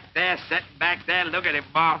back there, sitting back there. Look at it,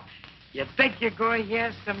 Bob. You think you're going to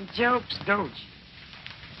hear some jokes, don't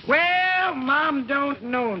you? Well, Mom don't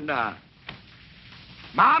know none.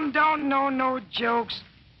 Mom don't know no jokes,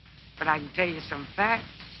 but I can tell you some facts.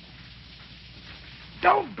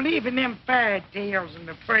 Don't believe in them fairy tales in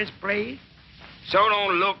the first place, so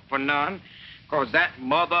don't look for none. 'Cause that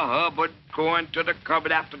Mother Hubbard going to the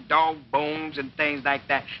cupboard after dog bones and things like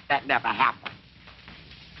that, that never happened.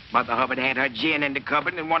 Mother Hubbard had her gin in the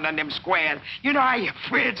cupboard and one of them squares. You know how your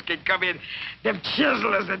friends can come in, them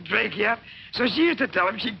chiselers and drink here? So she used to tell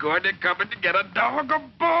them she'd go in the cupboard to get a dog a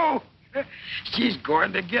bone. She's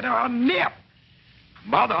going to get her a nip.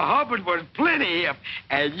 Mother Hubbard was plenty hip,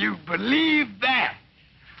 and you believe that.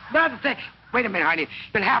 Another thing, wait a minute, honey.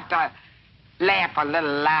 You'll have to laugh a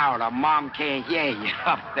little louder. Mom can't hear you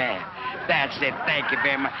up there. That's it. Thank you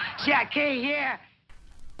very much. See, I can't hear.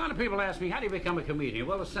 A lot of people ask me, how do you become a comedian?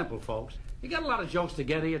 Well, it's simple, folks. You get a lot of jokes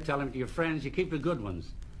together, you tell them to your friends, you keep the good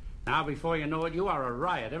ones. Now, before you know it, you are a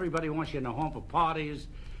riot. Everybody wants you in the home for parties,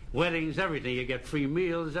 weddings, everything. You get free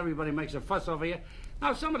meals, everybody makes a fuss over you.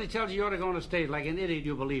 Now, if somebody tells you you ought to go on the stage like an idiot,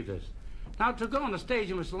 you believe this. Now, to go on the stage,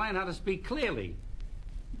 you must learn how to speak clearly.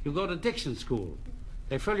 You go to diction school.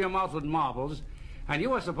 They fill your mouth with marbles, and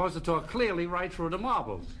you are supposed to talk clearly right through the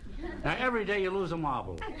marbles. Now, every day you lose a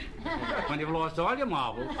marble. When you've lost all your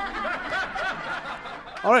marbles.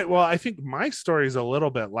 All right, well, I think my story is a little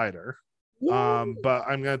bit lighter, but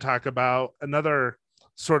I'm going to talk about another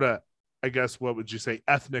sort of, I guess, what would you say,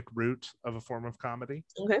 ethnic root of a form of comedy.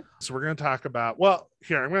 Okay. So we're going to talk about, well,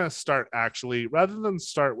 here, I'm going to start actually, rather than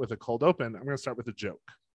start with a cold open, I'm going to start with a joke.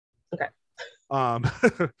 Okay.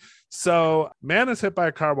 So man is hit by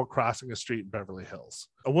a car while crossing a street in Beverly Hills.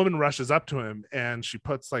 A woman rushes up to him and she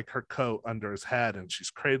puts like her coat under his head and she's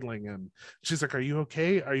cradling him. She's like, "Are you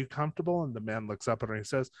okay? Are you comfortable?" And the man looks up at her and he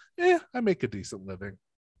says, "Yeah, I make a decent living."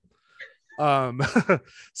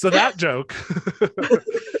 So that joke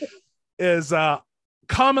is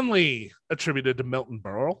commonly attributed to Milton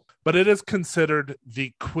Berle, but it is considered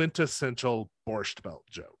the quintessential Borscht Belt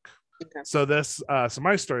joke. Okay. So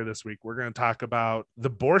my story this week, we're going to talk about the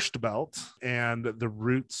Borscht Belt and the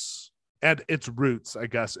roots and its roots, I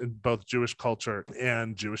guess, in both Jewish culture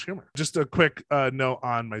and Jewish humor. Just a quick note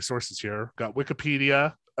on my sources here. Got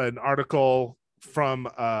Wikipedia, an article from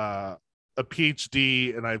a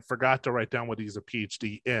PhD, and I forgot to write down what he's a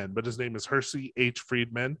PhD in, but his name is Hersey H.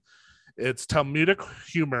 Friedman, It's Talmudic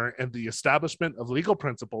humor and the establishment of legal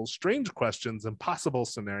principles, strange questions, impossible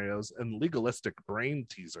scenarios, and legalistic brain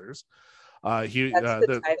teasers. That's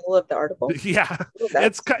the title of the article. Yeah, Oh,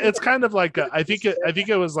 it's kind of like I think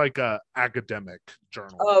it was like a academic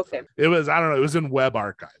journal. Oh, okay. It was, I don't know, it was in Web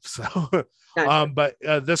Archive. So, Gotcha. but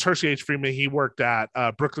this Hershey H. Freeman, he worked at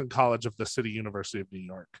Brooklyn College of the City University of New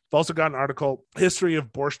York. I've also got an article, History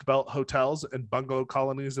of Borscht Belt Hotels and Bungalow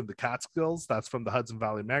Colonies in the Catskills. That's from the Hudson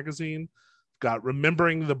Valley Magazine. Got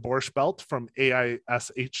Remembering the Borscht Belt from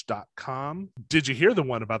AISH.com. Did you hear the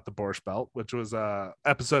one about the Borscht Belt, which was a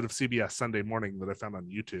episode of CBS Sunday Morning that I found on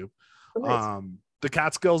YouTube? Oh, nice. The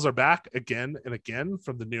Catskills are back again and again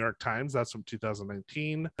from the New York Times. That's from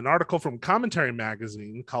 2019. An article from Commentary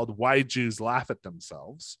Magazine called Why Jews Laugh at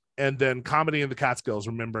Themselves. And then Comedy in the Catskills,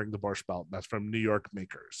 Remembering the Borscht Belt. That's from New York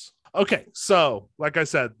Makers. Okay, so like I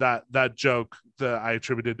said, that joke that I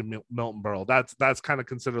attributed to Milton Berle, that's kind of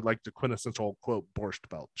considered like the quintessential, quote, Borscht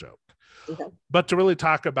Belt joke. Okay. But to really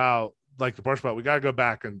talk about like the Borscht Belt, we got to go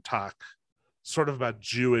back and talk sort of about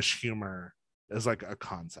Jewish humor as like a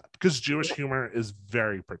concept, because Jewish humor is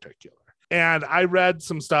very particular. And I read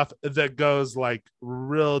some stuff that goes like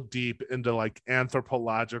real deep into like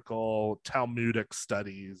anthropological Talmudic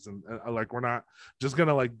studies. And like, we're not just going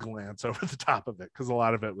to like glance over the top of it, because a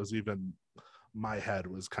lot of it was even my head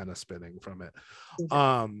was kind of spinning from it.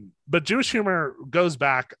 But Jewish humor goes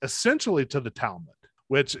back essentially to the Talmud,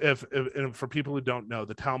 which if for people who don't know,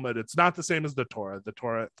 the Talmud, it's not the same as the Torah. The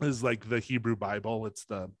Torah is like the Hebrew Bible. It's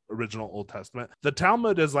the original Old Testament. The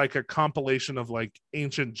Talmud is like a compilation of like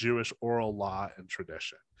ancient Jewish oral law and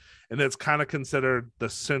tradition. And it's kind of considered the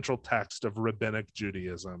central text of rabbinic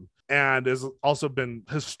Judaism, and has also been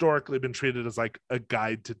historically been treated as like a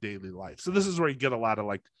guide to daily life. So this is where you get a lot of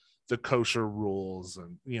like the kosher rules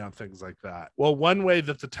and, you know, things like that. Well, one way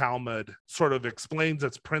that the Talmud sort of explains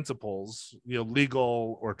its principles, you know,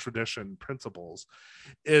 legal or tradition principles,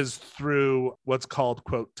 is through what's called,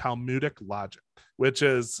 quote, Talmudic logic, which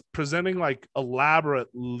is presenting like elaborate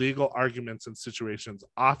legal arguments and situations,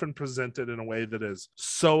 often presented in a way that is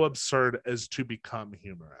so absurd as to become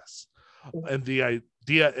humorous. And the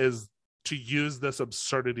idea is to use this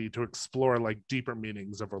absurdity to explore like deeper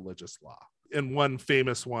meanings of religious law. In one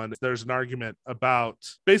famous one, there's an argument about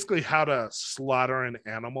basically how to slaughter an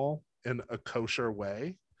animal in a kosher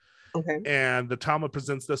way. Okay. And the Talmud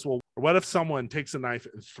presents this, well, what if someone takes a knife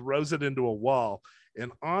and throws it into a wall,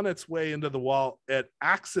 and on its way into the wall, it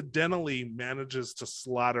accidentally manages to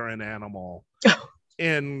slaughter an animal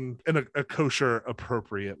in a kosher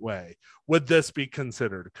appropriate way? Would this be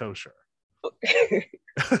considered kosher?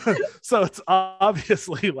 So it's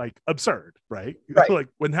obviously like absurd, right? Like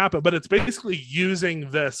wouldn't happen, but it's basically using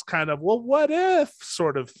this kind of, well, what if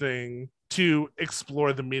sort of thing to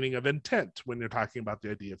explore the meaning of intent when you're talking about the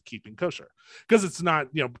idea of keeping kosher. Because it's not,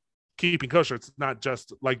 you know, keeping kosher, it's not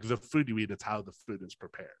just like the food you eat, it's how the food is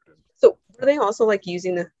prepared. So are they also like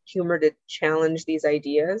using the humor to challenge these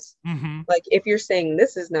ideas? Mm-hmm. Like if you're saying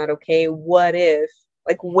this is not okay, what if,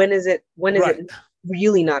 like when is it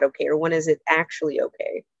really not okay, or when is it actually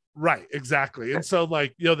okay? Right, exactly. And so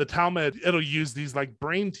like, you know, the Talmud, it'll use these like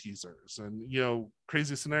brain teasers and, you know,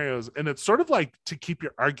 crazy scenarios. And it's sort of like to keep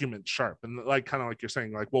your argument sharp and like, kind of like you're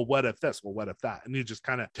saying, like, well, what if this? Well, what if that? And you just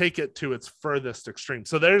kind of take it to its furthest extreme.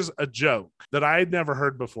 So there's a joke that I had never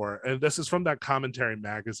heard before. And this is from that Commentary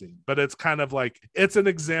magazine, but it's kind of like, it's an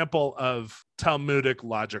example of Talmudic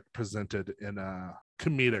logic presented in a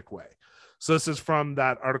comedic way. So this is from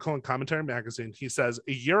that article in Commentary magazine. He says,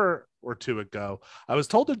 a year or two ago, I was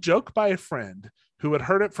told a joke by a friend who had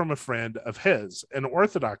heard it from a friend of his, an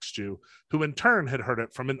Orthodox Jew, who in turn had heard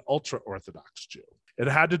it from an ultra-Orthodox Jew. It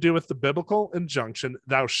had to do with the biblical injunction,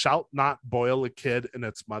 thou shalt not boil a kid in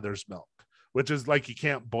its mother's milk, which is like you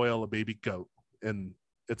can't boil a baby goat in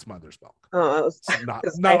its mother's milk. Oh, I was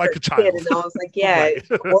not like a child. And I was like, yeah, Right.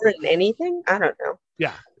 or in anything? I don't know.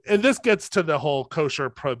 Yeah. And this gets to the whole kosher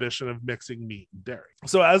prohibition of mixing meat and dairy.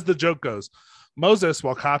 So as the joke goes, Moses,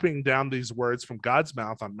 while copying down these words from God's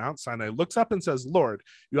mouth on Mount Sinai, looks up and says, Lord,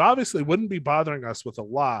 you obviously wouldn't be bothering us with a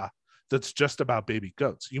law that's just about baby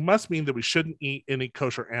goats. You must mean that we shouldn't eat any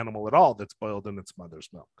kosher animal at all that's boiled in its mother's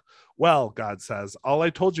milk. Well, God says, all I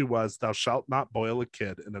told you was, thou shalt not boil a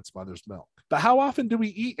kid in its mother's milk. But how often do we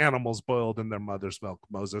eat animals boiled in their mother's milk?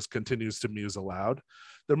 Moses continues to muse aloud.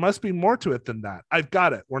 There must be more to it than that. I've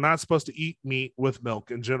got it. We're not supposed to eat meat with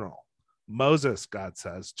milk in general. Moses, God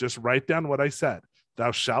says, just write down what I said.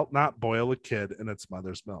 Thou shalt not boil a kid in its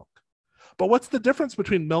mother's milk. But what's the difference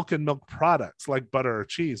between milk and milk products like butter or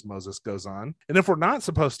cheese, Moses goes on. And if we're not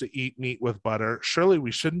supposed to eat meat with butter, surely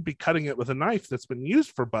we shouldn't be cutting it with a knife that's been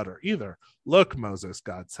used for butter either. Look, Moses,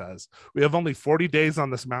 God says, we have only 40 days on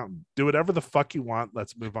this mountain. Do whatever the fuck you want.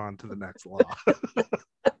 Let's move on to the next law.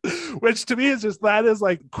 Which to me is just, that is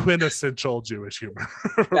like quintessential Jewish humor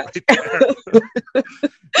right there.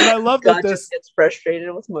 And I love God that this just gets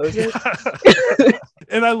frustrated with Moses.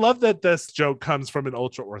 and I love that this joke comes from an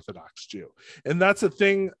ultra Orthodox Jew. And that's a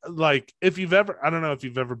thing, like, if you've ever, I don't know if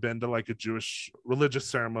you've ever been to like a Jewish religious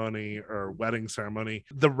ceremony or wedding ceremony,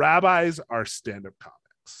 the rabbis are stand-up comics.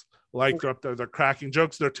 Like they're up there, they're cracking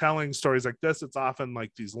jokes, they're telling stories like this. It's often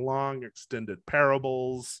like these long extended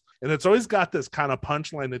parables, and it's always got this kind of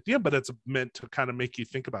punchline at the end, but it's meant to kind of make you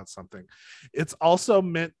think about something. It's also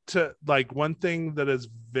meant to, like, one thing that is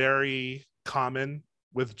very common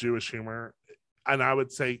with Jewish humor, and I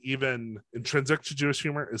would say even intrinsic to Jewish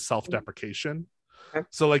humor, is self-deprecation. Okay.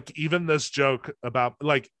 So like even this joke about,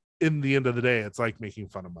 like, in the end of the day, it's like making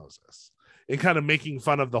fun of Moses and kind of making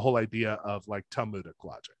fun of the whole idea of like Talmudic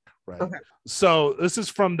logic. Right. Okay. So this is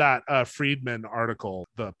from that Friedman article,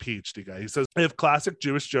 the PhD guy. He says, if classic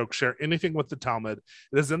Jewish jokes share anything with the Talmud,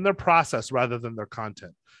 it is in their process rather than their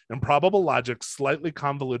content. Improbable logic, slightly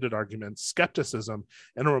convoluted arguments, skepticism,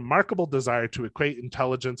 and a remarkable desire to equate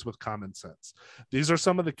intelligence with common sense. These are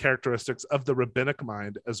some of the characteristics of the rabbinic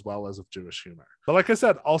mind as well as of Jewish humor. But like I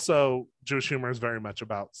said, also Jewish humor is very much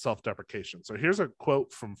about self-deprecation. So here's a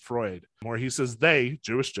quote from Freud where he says, they,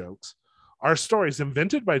 Jewish jokes, are stories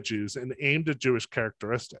invented by Jews and aimed at Jewish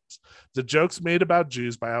characteristics. The jokes made about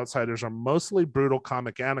Jews by outsiders are mostly brutal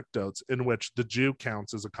comic anecdotes in which the Jew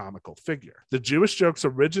counts as a comical figure. The Jewish jokes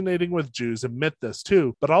originating with Jews admit this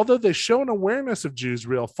too, but although they show an awareness of Jews'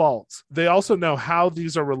 real faults, they also know how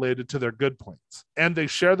these are related to their good points. And they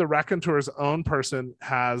share the raconteur's own person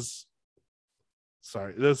has...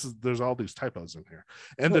 Sorry, there's all these typos in here.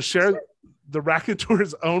 And the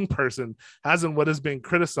raconteur's own person has in what is being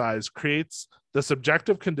criticized creates the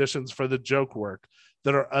subjective conditions for the joke work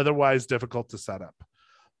that are otherwise difficult to set up.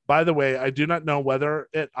 By the way, I do not know whether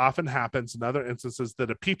it often happens in other instances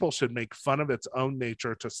that a people should make fun of its own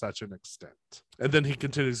nature to such an extent. And then he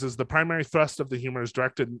continues, as the primary thrust of the humor is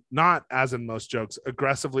directed not, as in most jokes,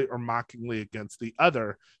 aggressively or mockingly against the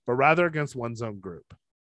other, but rather against one's own group.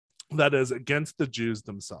 That is, against the Jews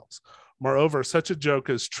themselves. Moreover, such a joke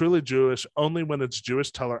is truly Jewish only when its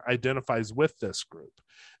Jewish teller identifies with this group.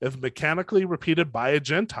 If mechanically repeated by a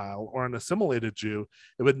Gentile or an assimilated Jew,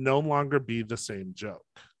 it would no longer be the same joke.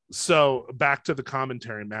 So back to the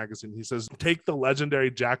Commentary magazine, he says, take the legendary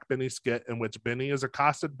Jack Benny skit in which Benny is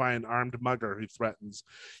accosted by an armed mugger who threatens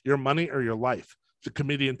your money or your life. The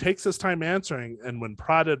comedian takes his time answering, and when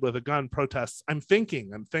prodded with a gun, protests, I'm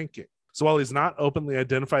thinking. So while he's not openly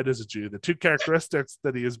identified as a Jew, the two characteristics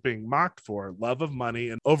that he is being mocked for, love of money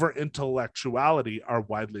and over-intellectuality, are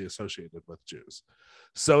widely associated with Jews.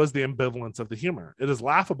 So is the ambivalence of the humor. It is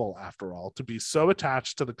laughable, after all, to be so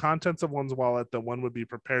attached to the contents of one's wallet that one would be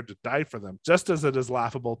prepared to die for them, just as it is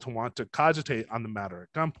laughable to want to cogitate on the matter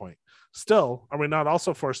at gunpoint. Still, are we not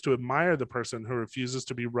also forced to admire the person who refuses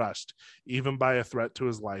to be rushed, even by a threat to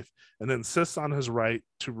his life, and insists on his right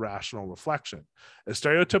to rational reflection? A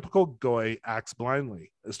stereotypical goy acts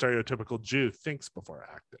blindly. A stereotypical Jew thinks before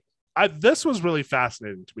acting. This was really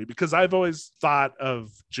fascinating to me because I've always thought of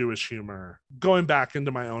Jewish humor, going back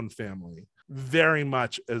into my own family, very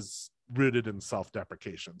much as rooted in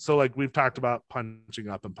self-deprecation. So like we've talked about punching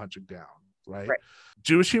up and punching down, right?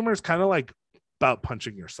 Jewish humor is kind of like about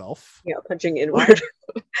punching yourself. Yeah, punching inward.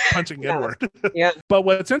 Punching inward. Yeah. But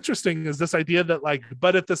what's interesting is this idea that like,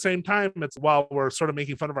 but at the same time, it's while we're sort of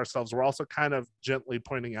making fun of ourselves, we're also kind of gently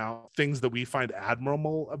pointing out things that we find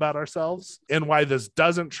admirable about ourselves and why this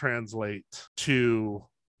doesn't translate to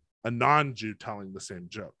a non-Jew telling the same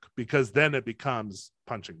joke, because then it becomes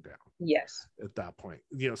punching down. Yes. At that point,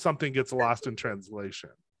 you know, something gets lost in translation.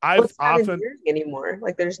 It's not endearing anymore.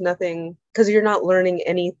 Like there's nothing, because you're not learning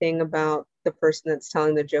anything about the person that's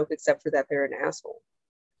telling the joke except for that they're an asshole.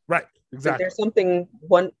 Right. Exactly. Like there's something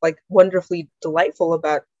wonderfully delightful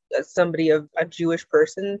about a Jewish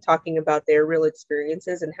person talking about their real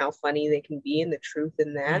experiences and how funny they can be and the truth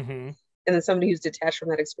in that. Mm-hmm. And then somebody who's detached from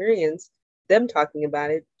that experience, them talking about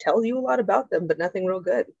it tells you a lot about them, but nothing real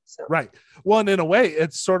good. So. Right. Well, and in a way,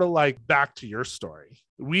 it's sort of like back to your story.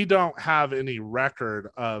 We don't have any record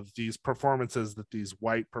of these performances that these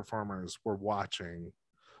white performers were watching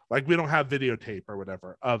Like we don't have videotape or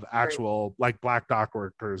whatever of actual like black dock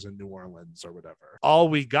workers in New Orleans or whatever. All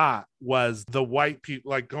we got was the white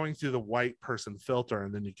people, like going through the white person filter,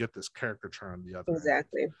 and then you get this caricature on the other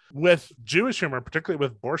Exactly. end. With Jewish humor, particularly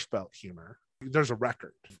with Borscht Belt humor, there's a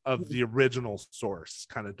record of the original source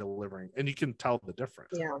kind of delivering, and you can tell the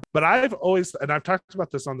difference. Yeah. But I've always, and I've talked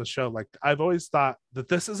about this on the show, like I've always thought that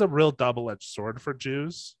this is a real double-edged sword for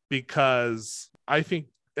Jews, because I think,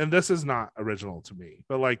 and this is not original to me,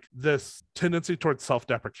 but like this tendency towards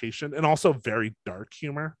self-deprecation and also very dark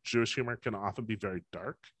humor. Jewish humor can often be very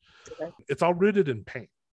dark. Okay. It's all rooted in pain,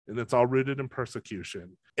 and it's all rooted in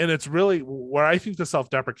persecution. And it's really where I think the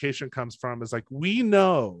self-deprecation comes from is like, we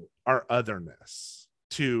know our otherness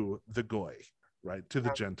to the goy, right? To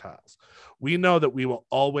the Gentiles. We know that we will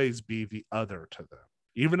always be the other to them.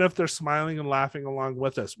 Even if they're smiling and laughing along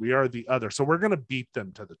with us, we are the other. So we're going to beat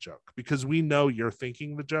them to the joke because we know you're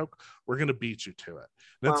thinking the joke. We're going to beat you to it.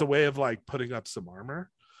 And it's a way of like putting up some armor.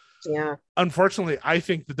 Yeah. Unfortunately, I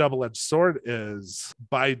think the double-edged sword is,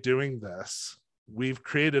 by doing this, we've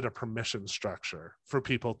created a permission structure for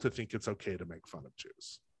people to think it's okay to make fun of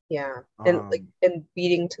Jews. Yeah. And and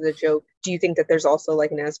beating to the joke. Do you think that there's also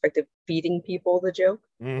like an aspect of feeding people the joke?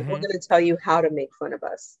 We're going to tell you how to make fun of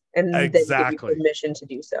us, and then give you permission to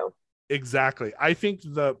do so. Exactly. I think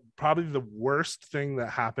probably the worst thing that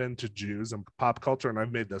happened to Jews in pop culture, and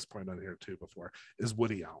I've made this point on here too before, is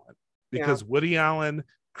Woody Allen. Because Woody Allen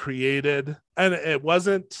created, and it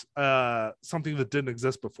wasn't something that didn't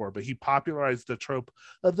exist before, but he popularized the trope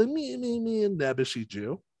of the me and nebbishy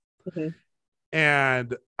Jew.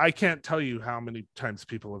 And I can't tell you how many times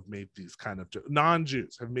people have made these kind of jokes.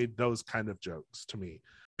 Non-Jews have made those kind of jokes to me.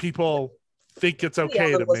 People think it's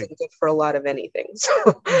okay to wasn't good for a lot of anything.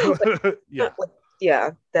 So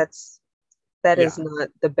that is not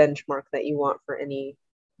the benchmark that you want for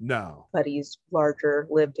anybody's larger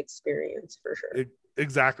lived experience, for sure.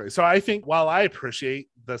 Exactly. So I think while I appreciate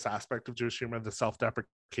this aspect of Jewish humor, the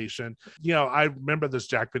self-deprecation, I remember this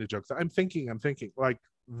Jack Benny joke that I'm thinking, like,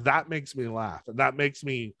 that makes me laugh. And that makes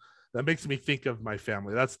me think of my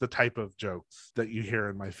family. That's the type of jokes that you hear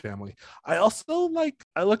in my family. I also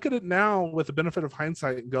I look at it now with the benefit of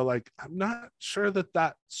hindsight and go like, I'm not sure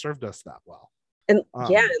that served us that well. And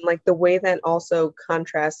and like the way that also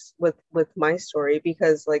contrasts with my story,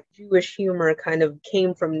 because like Jewish humor kind of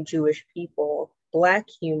came from Jewish people. Black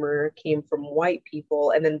humor came from white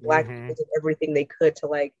people, and then Black people did everything they could to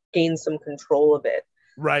like gain some control of it.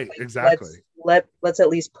 Right, like, exactly. Let's at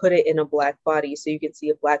least put it in a Black body so you can see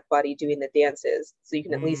a Black body doing the dances, so you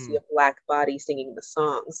can at least see a Black body singing the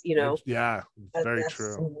songs, Yeah, very that's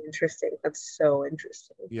true. So interesting. That's so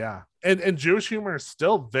interesting. Yeah. And Jewish humor is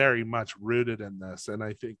still very much rooted in this. And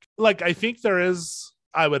I think there is,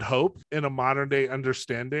 I would hope, in a modern day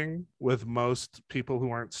understanding with most people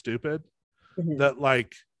who aren't stupid, that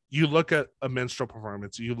like you look at a minstrel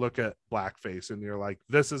performance, you look at blackface, and you're like,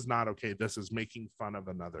 this is not okay. This is making fun of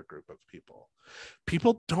another group of people.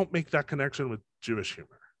 People don't make that connection with Jewish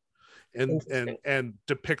humor and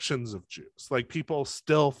depictions of Jews. Like people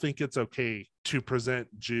still think it's okay to present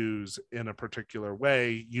Jews in a particular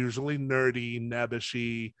way, usually nerdy,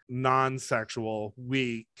 nebbishy, non-sexual,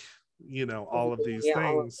 weak, all of these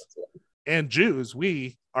things. And Jews,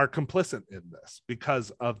 we are complicit in this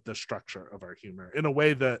because of the structure of our humor in a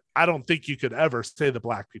way that I don't think you could ever say the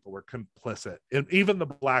Black people were complicit. And even the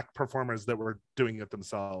Black performers that were doing it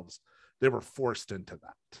themselves, they were forced into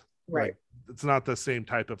that. Right. Like, it's not the same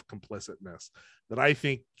type of complicitness that I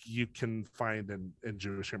think you can find in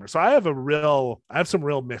Jewish humor. So I have some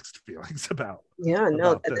real mixed feelings about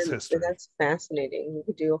this history. That's fascinating. You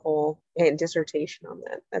could do a whole dissertation on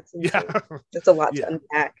that. That's insane. That's a lot to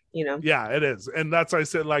unpack, Yeah, it is. And that's why I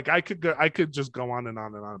said, like, I could just go on and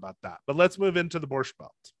on and on about that. But let's move into the Borscht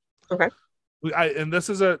Belt. Okay. And this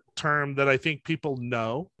is a term that I think people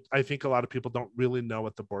know. I think a lot of people don't really know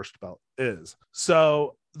what the Borscht Belt is.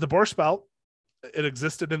 So the Borscht Belt, it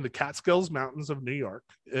existed in the Catskills Mountains of New York.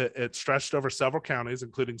 It stretched over several counties,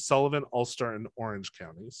 including Sullivan, Ulster, and Orange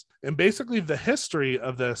counties. And basically the history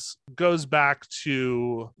of this goes back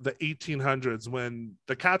to the 1800s when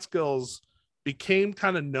the Catskills became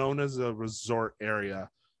kind of known as a resort area,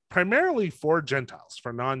 primarily for Gentiles,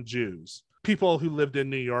 for non-Jews. People who lived in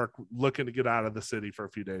New York looking to get out of the city for a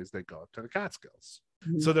few days, they go up to the Catskills.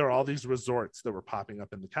 So there are all these resorts that were popping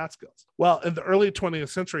up in the Catskills. Well, in the early 20th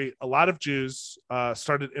century, a lot of Jews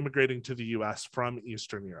started immigrating to the U.S. from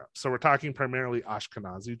Eastern Europe. So we're talking primarily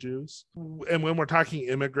Ashkenazi Jews. And when we're talking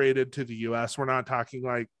immigrated to the U.S., we're not talking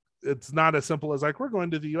like, it's not as simple as like, we're going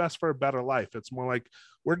to the U.S. for a better life. It's more like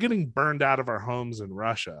we're getting burned out of our homes in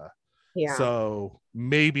Russia. Yeah. So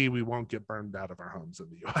maybe we won't get burned out of our homes in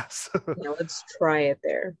the US. Yeah, let's try it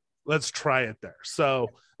there. Let's try it there. So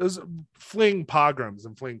there's fleeing pogroms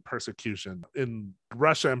and fleeing persecution in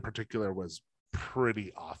Russia in particular was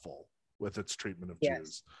pretty awful with its treatment of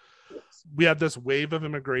Jews. Yes. We had this wave of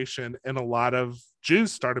immigration, and a lot of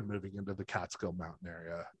Jews started moving into the Catskill Mountain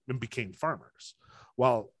area and became farmers,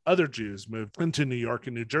 while other Jews moved into New York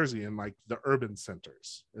and New Jersey and like the urban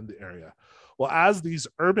centers in the area. Well, as these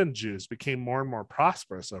urban Jews became more and more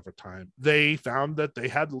prosperous over time, they found that they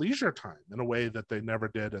had leisure time in a way that they never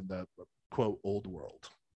did in the quote old world.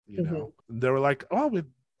 You know, they were like, oh, we'd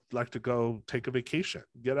like to go take a vacation,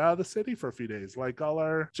 get out of the city for a few days, like all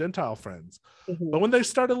our Gentile friends. But when they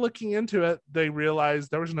started looking into it, they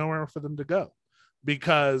realized there was nowhere for them to go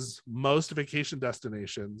because most vacation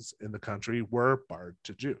destinations in the country were barred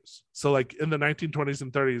to Jews. So like in the 1920s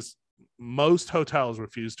and 30s, most hotels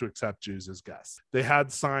refused to accept Jews as guests. They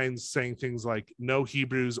had signs saying things like no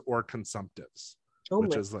Hebrews or consumptives.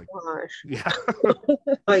 Which is like, gosh. Yeah.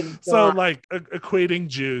 My So God. like equating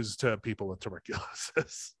Jews to people with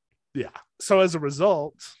tuberculosis. Yeah. So as a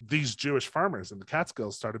result, these Jewish farmers in the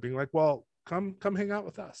Catskills started being like, well, come hang out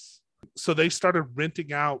with us. So they started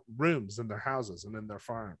renting out rooms in their houses and in their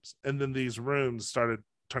farms. And then these rooms started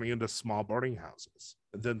turning into small boarding houses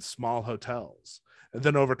and then small hotels. And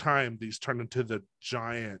then over time, these turned into the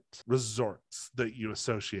giant resorts that you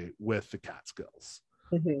associate with the Catskills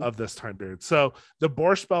of this time period. So the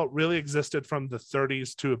Borscht Belt really existed from the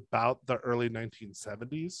 30s to about the early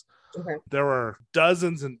 1970s. There were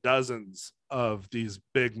dozens and dozens of these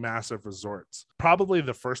big, massive resorts. Probably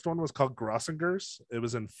the first one was called Grossinger's. It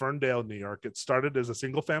was in Ferndale, New York. It started as a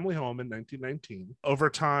single family home in 1919. Over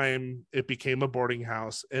time, it became a boarding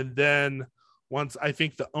house. And then once I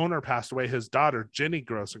think the owner passed away, his daughter, Jenny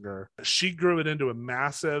Grossinger, she grew it into a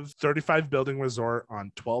massive 35 building resort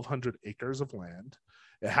on 1,200 acres of land.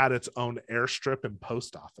 It had its own airstrip and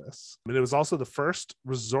post office. And it was also the first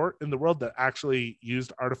resort in the world that actually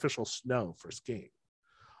used artificial snow for skiing.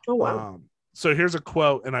 Oh, wow. So here's a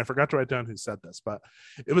quote, and I forgot to write down who said this, but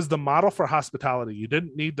it was the model for hospitality. You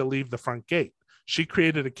didn't need to leave the front gate. She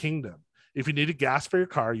created a kingdom. If you needed gas for your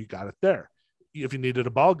car, you got it there. If you needed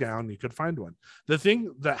a ball gown, you could find one. The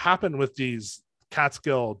thing that happened with these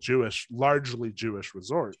Catskill largely Jewish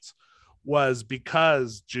resorts was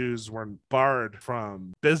because Jews were barred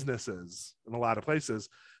from businesses in a lot of places,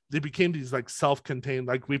 they became these like self-contained,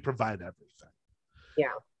 like we provide everything.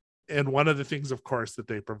 Yeah. And one of the things, of course, that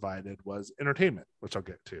they provided was entertainment, which I'll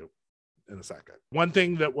get to in a second. One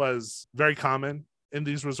thing that was very common in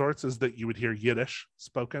these resorts is that you would hear Yiddish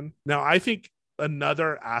spoken. Now, I think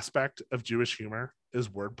another aspect of Jewish humor is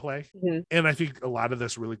wordplay. And I think a lot of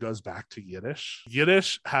this really goes back to Yiddish.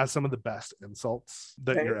 Yiddish has some of the best insults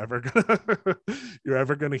that you're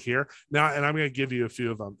ever gonna hear. Now, and I'm gonna give you a few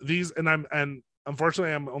of them. And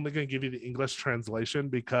unfortunately, I'm only going to give you the English translation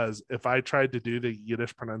because if I tried to do the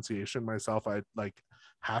Yiddish pronunciation myself, I'd like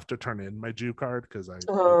have to turn in my Jew card because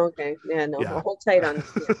okay. Yeah, no, Yeah. hold tight on.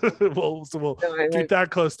 Yeah. we'll keep that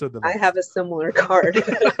close to the I have a similar card.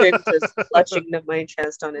 I'm just clutching to my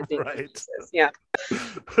chest on a daily basis. Yeah.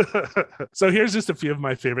 So here's just a few of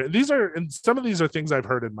my favorite. And some of these are things I've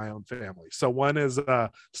heard in my own family. So one is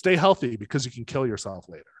stay healthy because you can kill yourself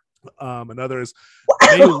later. Another is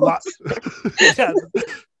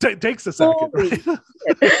takes a second. Right?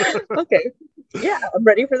 Okay. Yeah, I'm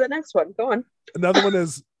ready for the next one. Go on. Another one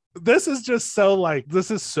is this is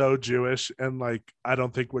so Jewish and like I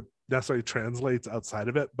don't think what necessarily translates outside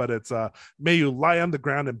of it, but it's may you lie on the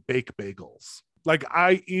ground and bake bagels. Like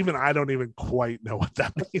I don't even quite know what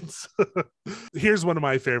that means. Here's one of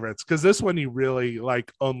my favorites because this one you really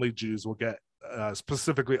like only Jews will get.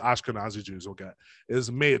 Specifically Ashkenazi Jews will get is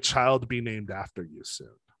may a child be named after you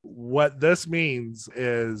soon. What this means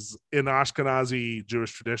is in Ashkenazi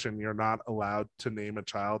Jewish tradition, you're not allowed to name a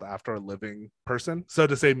child after a living person. So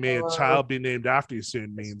to say may a child be named after you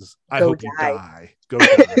soon means I hope you die. Go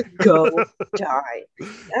die. Go die.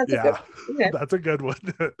 That's a good one.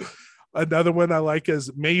 Another one I like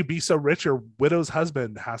is may you be so rich your widow's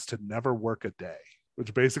husband has to never work a day.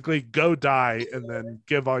 Which basically go die and then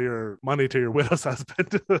give all your money to your widow's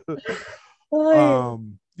husband.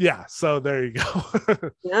 Yeah, so there you go.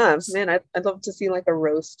 Yeah, man, I'd love to see like a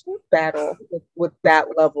roast battle with that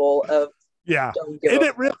level of I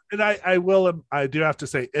do have to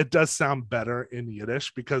say it does sound better in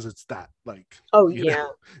Yiddish because it's that like you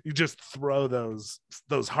just throw those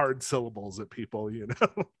hard syllables at people,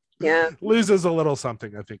 loses a little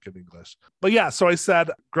something I think in English. But yeah, so I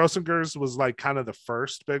said Grossinger's was like kind of the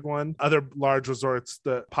first big one. Other large resorts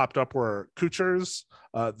that popped up were Kucher's,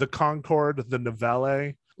 the Concord, the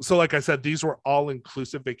Novelle. So like I said, these were all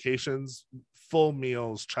inclusive vacations, full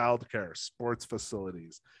meals, childcare, sports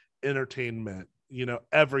facilities, entertainment,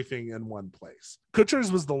 everything in one place.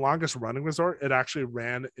 Kutcher's was the longest running resort. It actually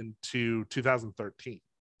ran into 2013.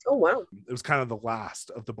 Oh, wow. It was kind of the last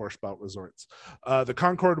of the Borscht Belt resorts. The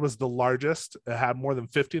Concord was the largest. It had more than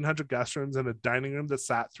 1,500 guest rooms and a dining room that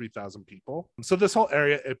sat 3,000 people. So this whole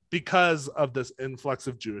area, because of this influx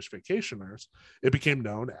of Jewish vacationers, it became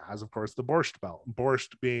known as, of course, the Borscht Belt.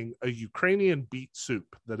 Borscht being a Ukrainian beet soup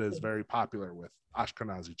that is very popular with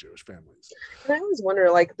Ashkenazi Jewish families. And I always wonder,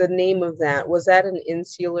 like, the name of that, was that an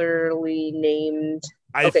insularly named?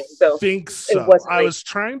 I think so. I was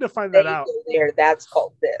trying to find that out. There, that's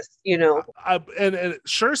called this, And it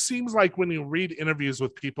sure seems like when you read interviews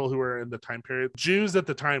with people who are in the time period, Jews at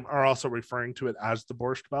the time are also referring to it as the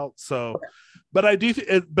Borscht Belt. So, okay. But I do.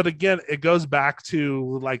 But again, it goes back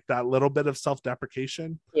to like that little bit of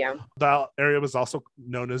self-deprecation. Yeah. That area was also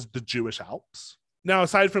known as the Jewish Alps. Now,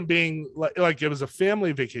 aside from being like it was a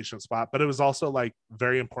family vacation spot, but it was also like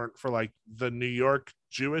very important for like the New York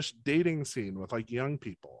Jewish dating scene with like young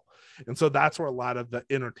people. And so that's where a lot of the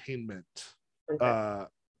entertainment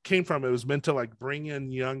came from. It was meant to like bring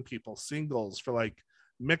in young people, singles, for like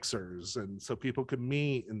mixers, and so people could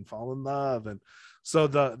meet and fall in love. And so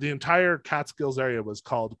the entire Catskills area was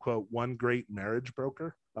called, quote, one great marriage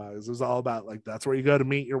broker. It was all about like, that's where you go to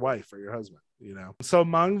meet your wife or your husband, So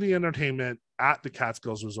among the entertainment at the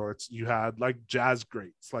Catskills resorts, you had like jazz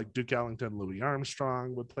greats like Duke Ellington, Louis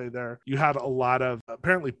Armstrong would play there. You had a lot of,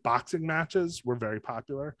 apparently boxing matches were very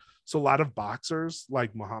popular. So a lot of boxers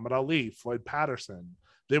like Muhammad Ali, Floyd Patterson,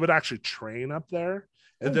 they would actually train up there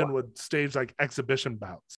and then would stage like exhibition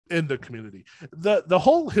bouts in the community. The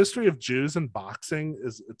whole history of Jews and boxing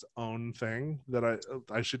is its own thing that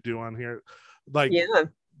I should do on here. Like, yeah.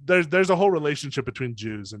 There's a whole relationship between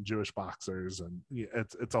Jews and Jewish boxers, and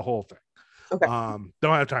it's a whole thing. Okay.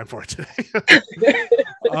 Don't have time for it today.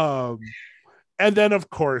 And then of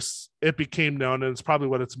course it became known, and it's probably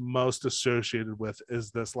what it's most associated with, is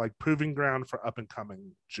this like proving ground for up and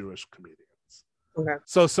coming Jewish comedians. Okay.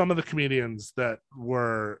 So some of the comedians that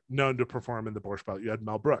were known to perform in the Borscht Belt, you had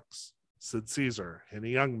Mel Brooks, Sid Caesar,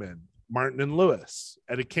 Henny Youngman, Martin and Lewis,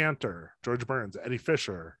 Eddie Cantor, George Burns, Eddie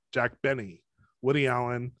Fisher, Jack Benny, Woody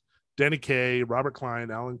Allen, Danny Kaye, Robert Klein,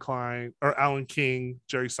 Alan King,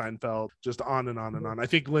 Jerry Seinfeld, just on and on and on. I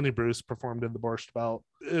think Lenny Bruce performed in the Borscht Belt.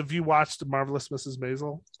 Have you watched Marvelous Mrs.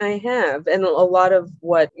 Maisel? I have, and a lot of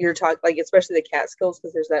what you're talking, like especially the Catskills,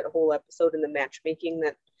 because there's that whole episode in the matchmaking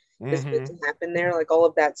that is meant to happen there. Like all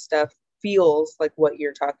of that stuff feels like what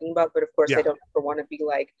you're talking about, but of course I don't ever want to be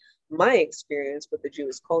like, my experience with the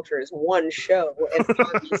Jewish culture is one show, and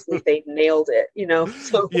obviously they nailed it,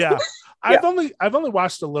 So yeah. I've only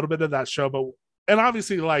watched a little bit of that show, and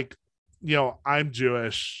obviously, like, I'm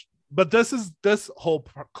Jewish, but this whole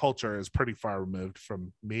culture is pretty far removed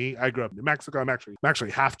from me. I grew up in New Mexico. I'm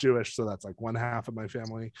actually half Jewish, so that's like one half of my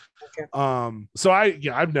family. Okay. So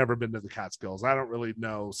I've never been to the Catskills. I don't really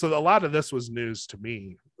know. So a lot of this was news to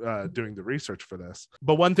me doing the research for this.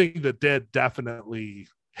 But one thing that did definitely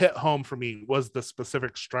hit home for me was the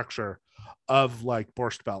specific structure of like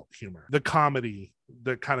Borscht Belt humor, the comedy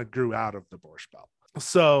that kind of grew out of the Borscht Belt.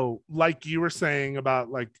 So like you were saying about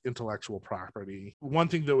like intellectual property, one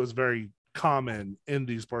thing that was very common in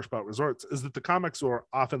these Borscht Belt resorts is that the comics were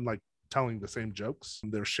often like telling the same jokes.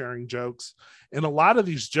 They're sharing jokes, and a lot of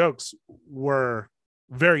these jokes were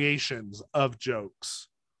variations of jokes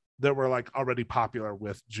that were like already popular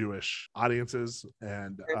with Jewish audiences,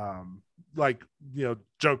 and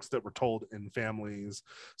jokes that were told in families.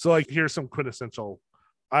 So like, here's some quintessential,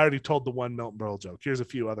 I already told the one Milton Berle joke. Here's a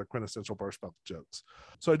few other quintessential Borscht Belt jokes.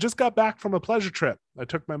 So I just got back from a pleasure trip. I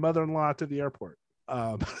took my mother-in-law to the airport.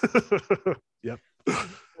 Yep.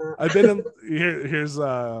 I've been in here's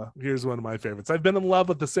one of my favorites. I've been in love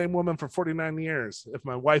with the same woman for 49 years. If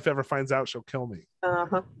my wife ever finds out, she'll kill me.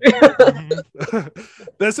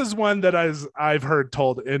 This is one that I've heard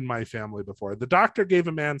told in my family before. The doctor gave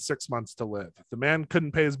a man 6 months to live. The man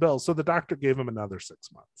couldn't pay his bills, so the doctor gave him another 6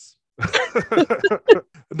 months.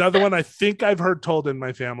 Another one I think I've heard told in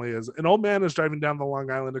my family is an old man is driving down the Long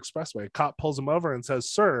Island Expressway. A cop pulls him over and says,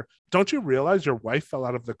 "Sir, don't you realize your wife fell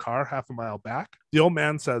out of the car half a mile back?" The old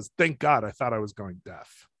man says, "Thank God, I thought I was going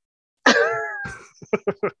deaf."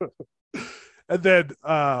 And then,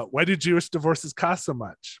 why do Jewish divorces cost so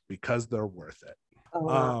much? Because they're worth it.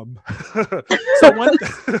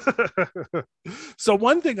 So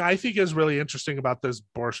one thing I think is really interesting about this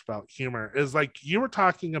Borscht Belt humor is like you were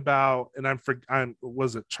talking about, and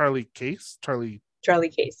was it Charlie Case? Charlie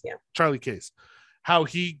Case, yeah. Charlie Case. how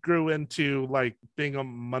he grew into like being a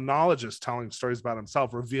monologist, telling stories about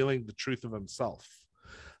himself, revealing the truth of himself.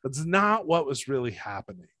 That's not what was really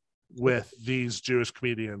happening with these Jewish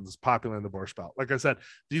comedians popular in the Borscht Belt. Like I said,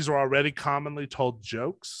 these were already commonly told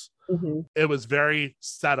jokes. It was very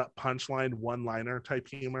set up punchline, one-liner type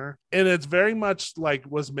humor. And it's very much like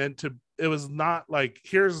was meant to, it was not like,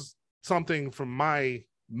 here's something from my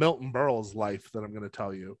Milton Berle's life that I'm going to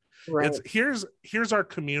tell you. Right. It's here's our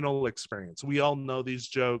communal experience. We all know these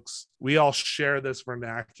jokes. We all share this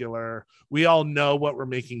vernacular. We all know what we're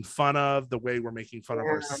making fun of, the way we're making fun of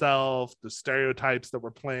ourselves, the stereotypes that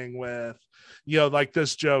we're playing with. You know, like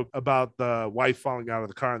this joke about the wife falling out of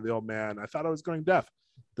the car and the old man, I thought I was going deaf.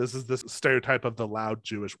 This is this stereotype of the loud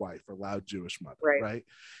Jewish wife or loud Jewish mother, right?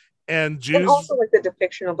 And Jews, and also like the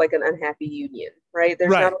depiction of like an unhappy union, right?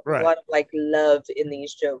 There's not a lot of like love in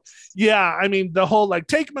these jokes. Yeah, I mean the whole like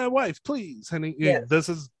take my wife, please, and this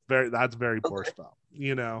is that's very Borscht Belt,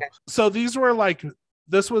 you know. Okay. So these were like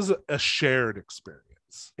this was a shared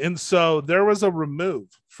experience, and so there was a remove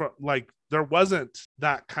from like there wasn't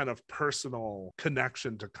that kind of personal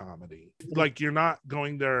connection to comedy. Like you're not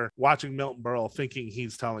going there watching Milton Berle thinking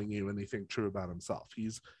he's telling you anything true about himself.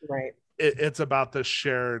 He's right. It's about the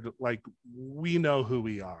shared, like, we know who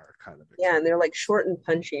we are kind of experience. Yeah, and they're like short and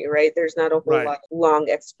punchy, right? There's not a whole lot of long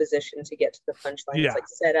exposition to get to the punchline. It's like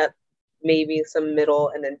set up, maybe some middle,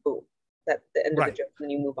 and then boom. That's the end of the joke,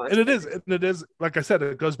 and you move on. And it is, like I said,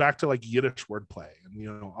 it goes back to like Yiddish wordplay and,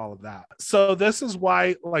 you know, all of that. So this is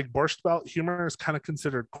why like Borscht Belt humor is kind of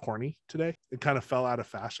considered corny today. It kind of fell out of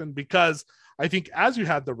fashion because I think as you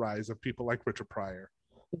had the rise of people like Richard Pryor,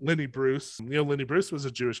 Lenny Bruce, you know, Lenny Bruce was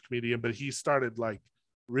a Jewish comedian, but he started like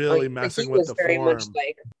really messing with the very form. Much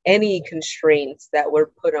like any constraints that were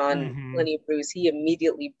put on Lenny Bruce, he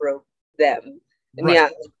immediately broke them.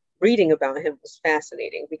 And reading about him was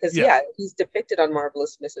fascinating because he's depicted on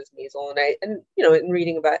Marvelous Mrs. Maisel, and you know, in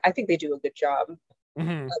reading about it, I think they do a good job.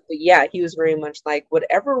 But yeah, he was very much like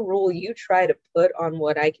whatever rule you try to put on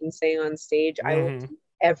what I can say on stage, I will do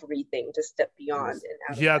everything to step beyond.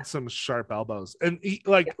 And he had some sharp elbows, and he,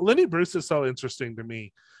 like Lenny Bruce is so interesting to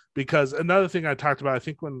me because another thing I talked about, I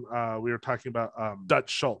think when we were talking about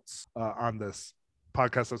Dutch Schultz on this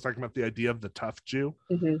podcast, I was talking about the idea of the tough Jew.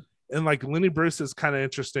 And like Lenny Bruce is kind of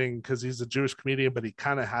interesting because he's a Jewish comedian, but he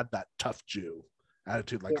kind of had that tough Jew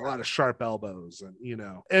attitude, like a lot of sharp elbows, and you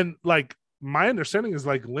know, and like my understanding is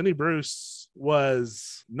like Lenny Bruce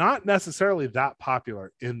was not necessarily that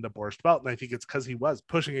popular in the Borscht Belt, and I think it's because he was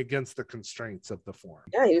pushing against the constraints of the form.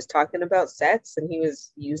 Yeah, he was talking about sets, and he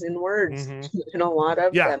was using words in a lot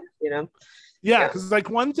of them, you know. Yeah, because like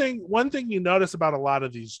one thing you notice about a lot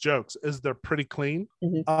of these jokes is they're pretty clean.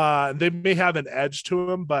 They may have an edge to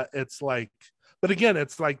them, but it's like, but again,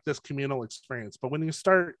 it's like this communal experience. But when you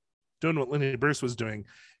start doing what Lenny Bruce was doing,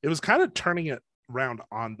 it was kind of turning it around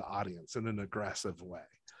on the audience in an aggressive way.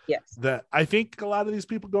 Yes, that I think a lot of these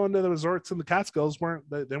people going to the resorts in the Catskills weren't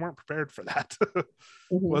prepared for that.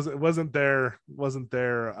 wasn't their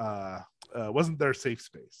safe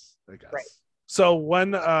space, I guess. Right. So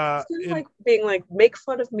when like being like, make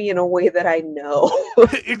fun of me in a way that I know.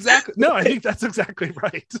 Exactly. No, I think that's exactly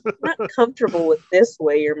right. I'm not comfortable with this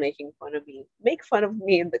way you're making fun of me. Make fun of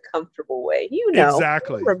me in the comfortable way. You know.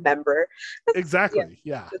 Exactly. Remember. Exactly.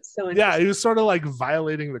 Yeah. That's so interesting. Yeah, he was sort of like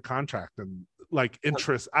violating the contract and like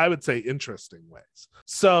I would say interesting ways.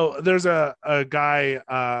 So there's a guy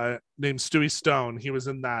named Stewie Stone. He was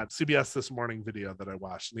in that CBS This Morning video that I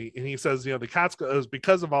watched, and he says, you know, the Catskills,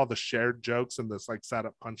 because of all the shared jokes and this like set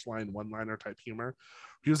up punchline one-liner type humor,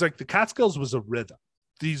 he was like, the Catskills was a rhythm.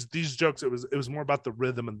 These jokes, it was more about the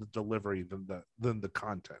rhythm and the delivery than the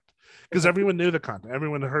content, because everyone knew the content,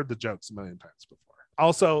 everyone had heard the jokes a million times before.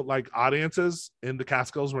 Also, like audiences in the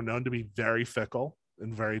Catskills were known to be very fickle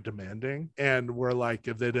and very demanding, and were like,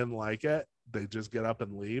 if they didn't like it, they just get up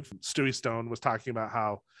and leave. Stewie Stone was talking about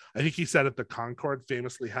how, I think he said at the Concord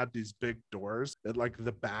famously had these big doors at like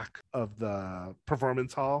the back of the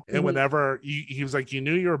performance hall, and whenever he was like, you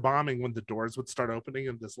knew you were bombing when the doors would start opening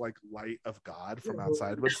and this like light of God from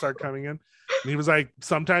outside would start coming in. And he was like,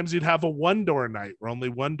 sometimes you'd have a 1-door night where only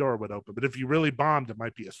one door would open, but if you really bombed, it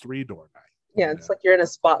might be a 3-door night. Yeah, it's like you're in a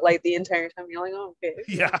spotlight the entire time. You're like, oh, okay.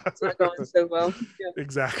 Yeah. It's not going so well. Yeah.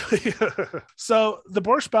 Exactly. So the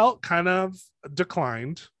Borscht Belt kind of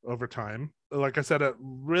declined over time. Like I said,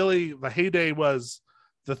 the heyday was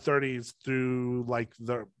the 30s through like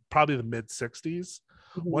probably the mid 60s.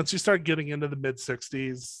 Once you start getting into the mid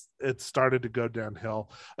 60s, it started to go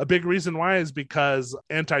downhill. A big reason why is because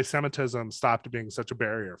anti-Semitism stopped being such a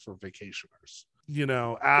barrier for vacationers.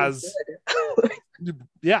 as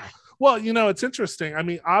yeah. Well, it's interesting. I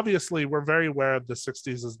mean, obviously, we're very aware of the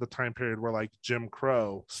 60s as the time period where like Jim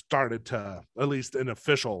Crow started to, at least in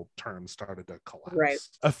official terms, started to collapse. Right.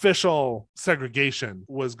 Official segregation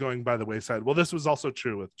was going by the wayside. Well, this was also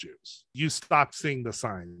true with Jews. You stopped seeing the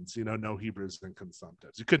signs, no Hebrews and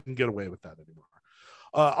consumptives. You couldn't get away with that anymore.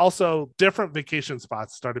 Also, different vacation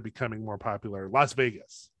spots started becoming more popular. Las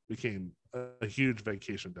Vegas became a huge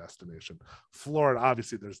vacation destination. Florida,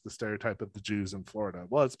 obviously, there's the stereotype of the Jews in Florida.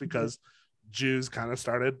 Well, it's because Jews kind of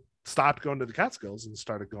stopped going to the Catskills and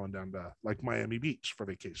started going down to like Miami Beach for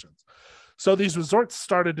vacations. So these resorts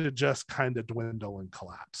started to just kind of dwindle and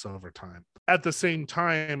collapse over time. At the same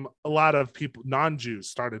time, a lot of people, non-Jews,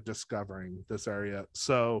 started discovering this area.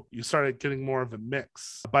 So you started getting more of a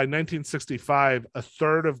mix. By 1965, a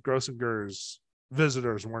third of Grossinger's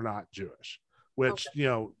visitors were not Jewish, which,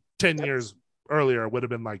 10 years earlier would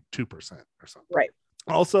have been like 2% or something. Right.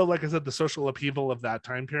 Also, like I said, the social upheaval of that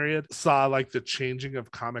time period saw like the changing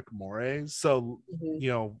of comic mores. So,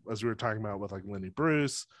 as we were talking about with like Lenny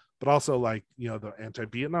Bruce, but also like, the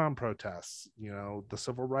anti-Vietnam protests, the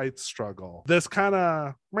civil rights struggle, this kind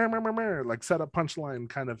of like set up punchline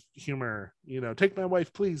kind of humor, take my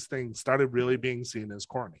wife, please thing started really being seen as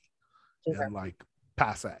corny and like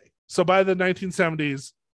passe. So by the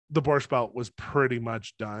 1970s, the Borscht Belt was pretty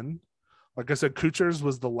much done. Like I said, Kuchar's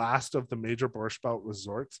was the last of the major Borscht Belt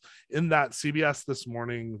resorts. In that CBS This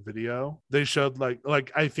Morning video, they showed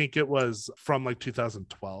like I think it was from like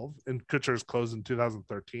 2012, and Kuchar's closed in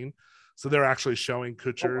 2013. So they're actually showing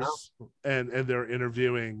Kuchar's, and they're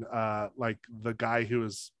interviewing like the guy who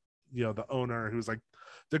was, the owner, who's like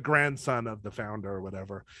the grandson of the founder or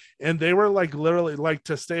whatever. And they were like literally like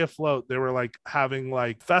to stay afloat. They were like having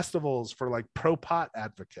like festivals for like pro pot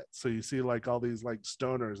advocates. So you see like all these like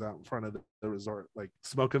stoners out in front of the resort, like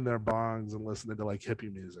smoking their bongs and listening to like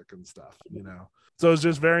hippie music and stuff, So it's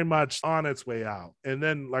just very much on its way out. And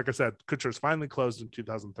then, like I said, Kuchar's finally closed in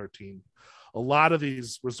 2013. A lot of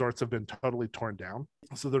these resorts have been totally torn down.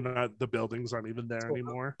 So the buildings aren't even there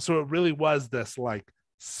anymore. So it really was this like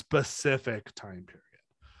specific time period.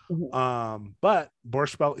 But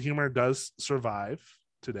Borscht Belt humor does survive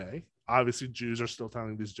today. Obviously, Jews are still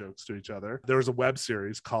telling these jokes to each other. There was a web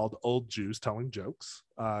series called Old Jews Telling Jokes.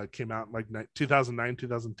 Came out in like 2009,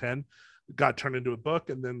 2010. Got turned into a book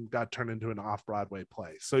and then got turned into an off-Broadway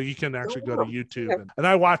play. So you can actually go to YouTube and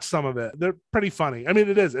I watched some of it. They're pretty funny. I mean,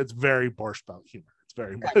 it's very Borscht Belt humor.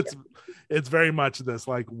 It's very much this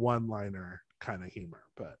like one-liner kind of humor.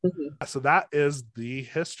 But so that is the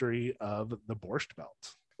history of the Borscht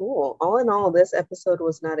Belt. Cool. All in all, this episode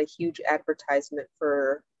was not a huge advertisement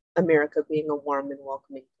for America being a warm and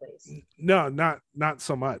welcoming place. No, not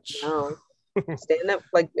so much. No. Stand up,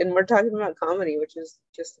 and we're talking about comedy, which is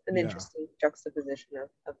just an interesting juxtaposition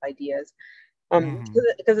of ideas.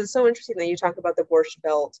 Because it's so interesting that you talk about the Borscht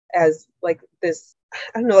Belt as like this,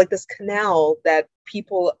 I don't know, like this canal that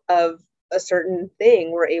people of a certain thing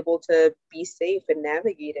were able to be safe and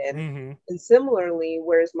navigate in. And similarly,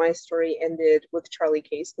 whereas my story ended with Charlie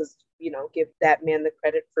Case, because give that man the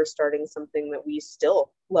credit for starting something that we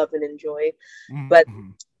still love and enjoy, but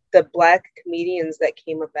the Black comedians that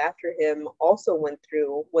came up after him also went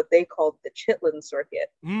through what they called the Chitlin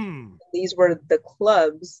circuit. These were the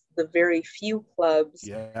clubs, the very few clubs,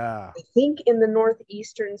 I think in the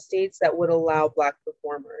northeastern states, that would allow Black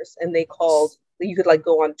performers, and you could like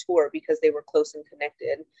go on tour because they were close and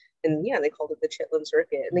connected. And they called it the Chitlin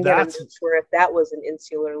circuit. And again, I'm not sure if that was an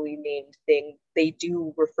insularly named thing. They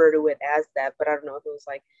do refer to it as that, but I don't know if it was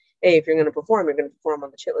like, hey, if you're going to perform, you're going to perform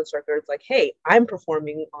on the Chitlin circuit. It's like, hey, I'm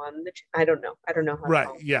performing on the. I don't know how. Right.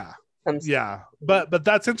 But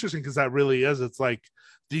that's interesting because that really is. It's like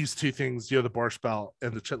these two things, the Borscht Belt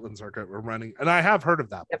and the Chitlin circuit were running, and I have heard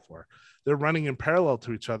of that before. They're running in parallel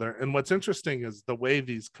to each other. And what's interesting is the way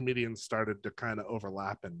these comedians started to kind of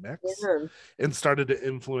overlap and mix and started to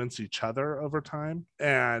influence each other over time.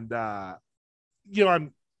 And I'm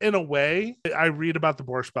in a way, I read about the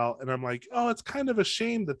Borscht Belt and I'm like, oh, it's kind of a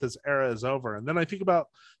shame that this era is over. And then I think about,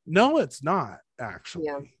 no, it's not actually,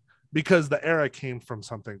 because the era came from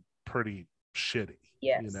something pretty shitty,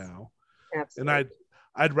 Absolutely. And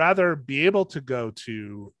I'd rather be able to go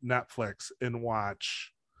to Netflix and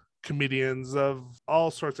watch comedians of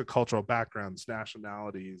all sorts of cultural backgrounds,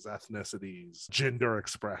 nationalities, ethnicities, gender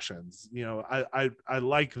expressions. I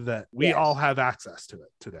like that we all have access to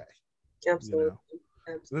it today. Absolutely.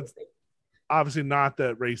 It's obviously not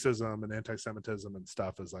that racism and anti-Semitism and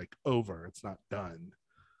stuff is like over. It's not done.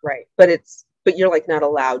 Right. But you're like not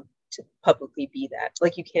allowed to publicly be that.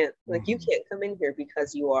 Like you can't come in here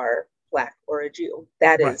because you are Black or a Jew.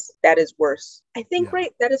 That Right. is worse. I think, Yeah.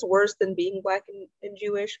 right? That is worse than being Black and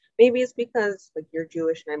Jewish. Maybe it's because like you're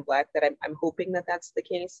Jewish and I'm Black that I'm hoping that that's the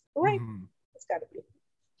case. Right? Mhm. It's got to be.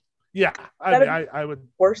 Yeah, Gotta be I would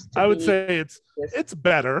worse to I would be say this. it's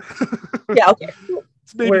better. Yeah. Okay.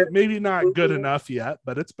 It's maybe We're- not good enough yet,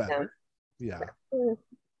 but it's better. Yeah. Mm,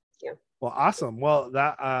 Well, awesome. Well,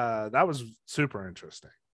 that was super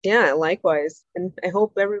interesting. Yeah, likewise. And I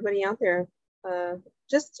hope everybody out there,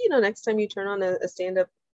 just, next time you turn on a stand-up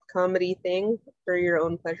comedy thing for your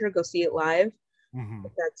own pleasure, go see it live. Mhm.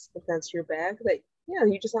 If that's your bag, that, yeah,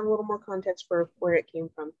 you just have a little more context for where it came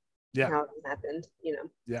from, Yeah. and how it happened,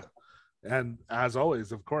 Yeah. And as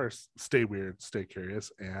always, of course, stay weird, stay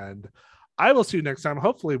curious, and I will see you next time.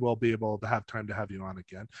 Hopefully, we'll be able to have time to have you on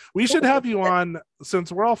again. We should have you on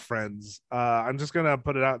since we're all friends. I'm just gonna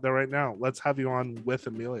put it out there right now. Let's have you on with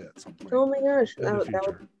Amelia at some point. Oh my gosh, in the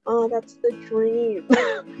future. that's the dream.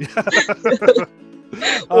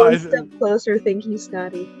 Yeah. One step closer. Thank you,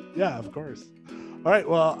 Scotty. Yeah, of course. All right.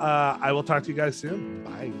 Well, I will talk to you guys soon.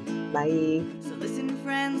 Bye. Bye. So listen,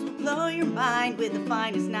 friends, we'll blow your mind with the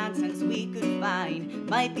finest nonsense we could find.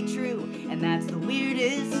 Might be true, and that's the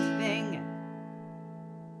weirdest thing.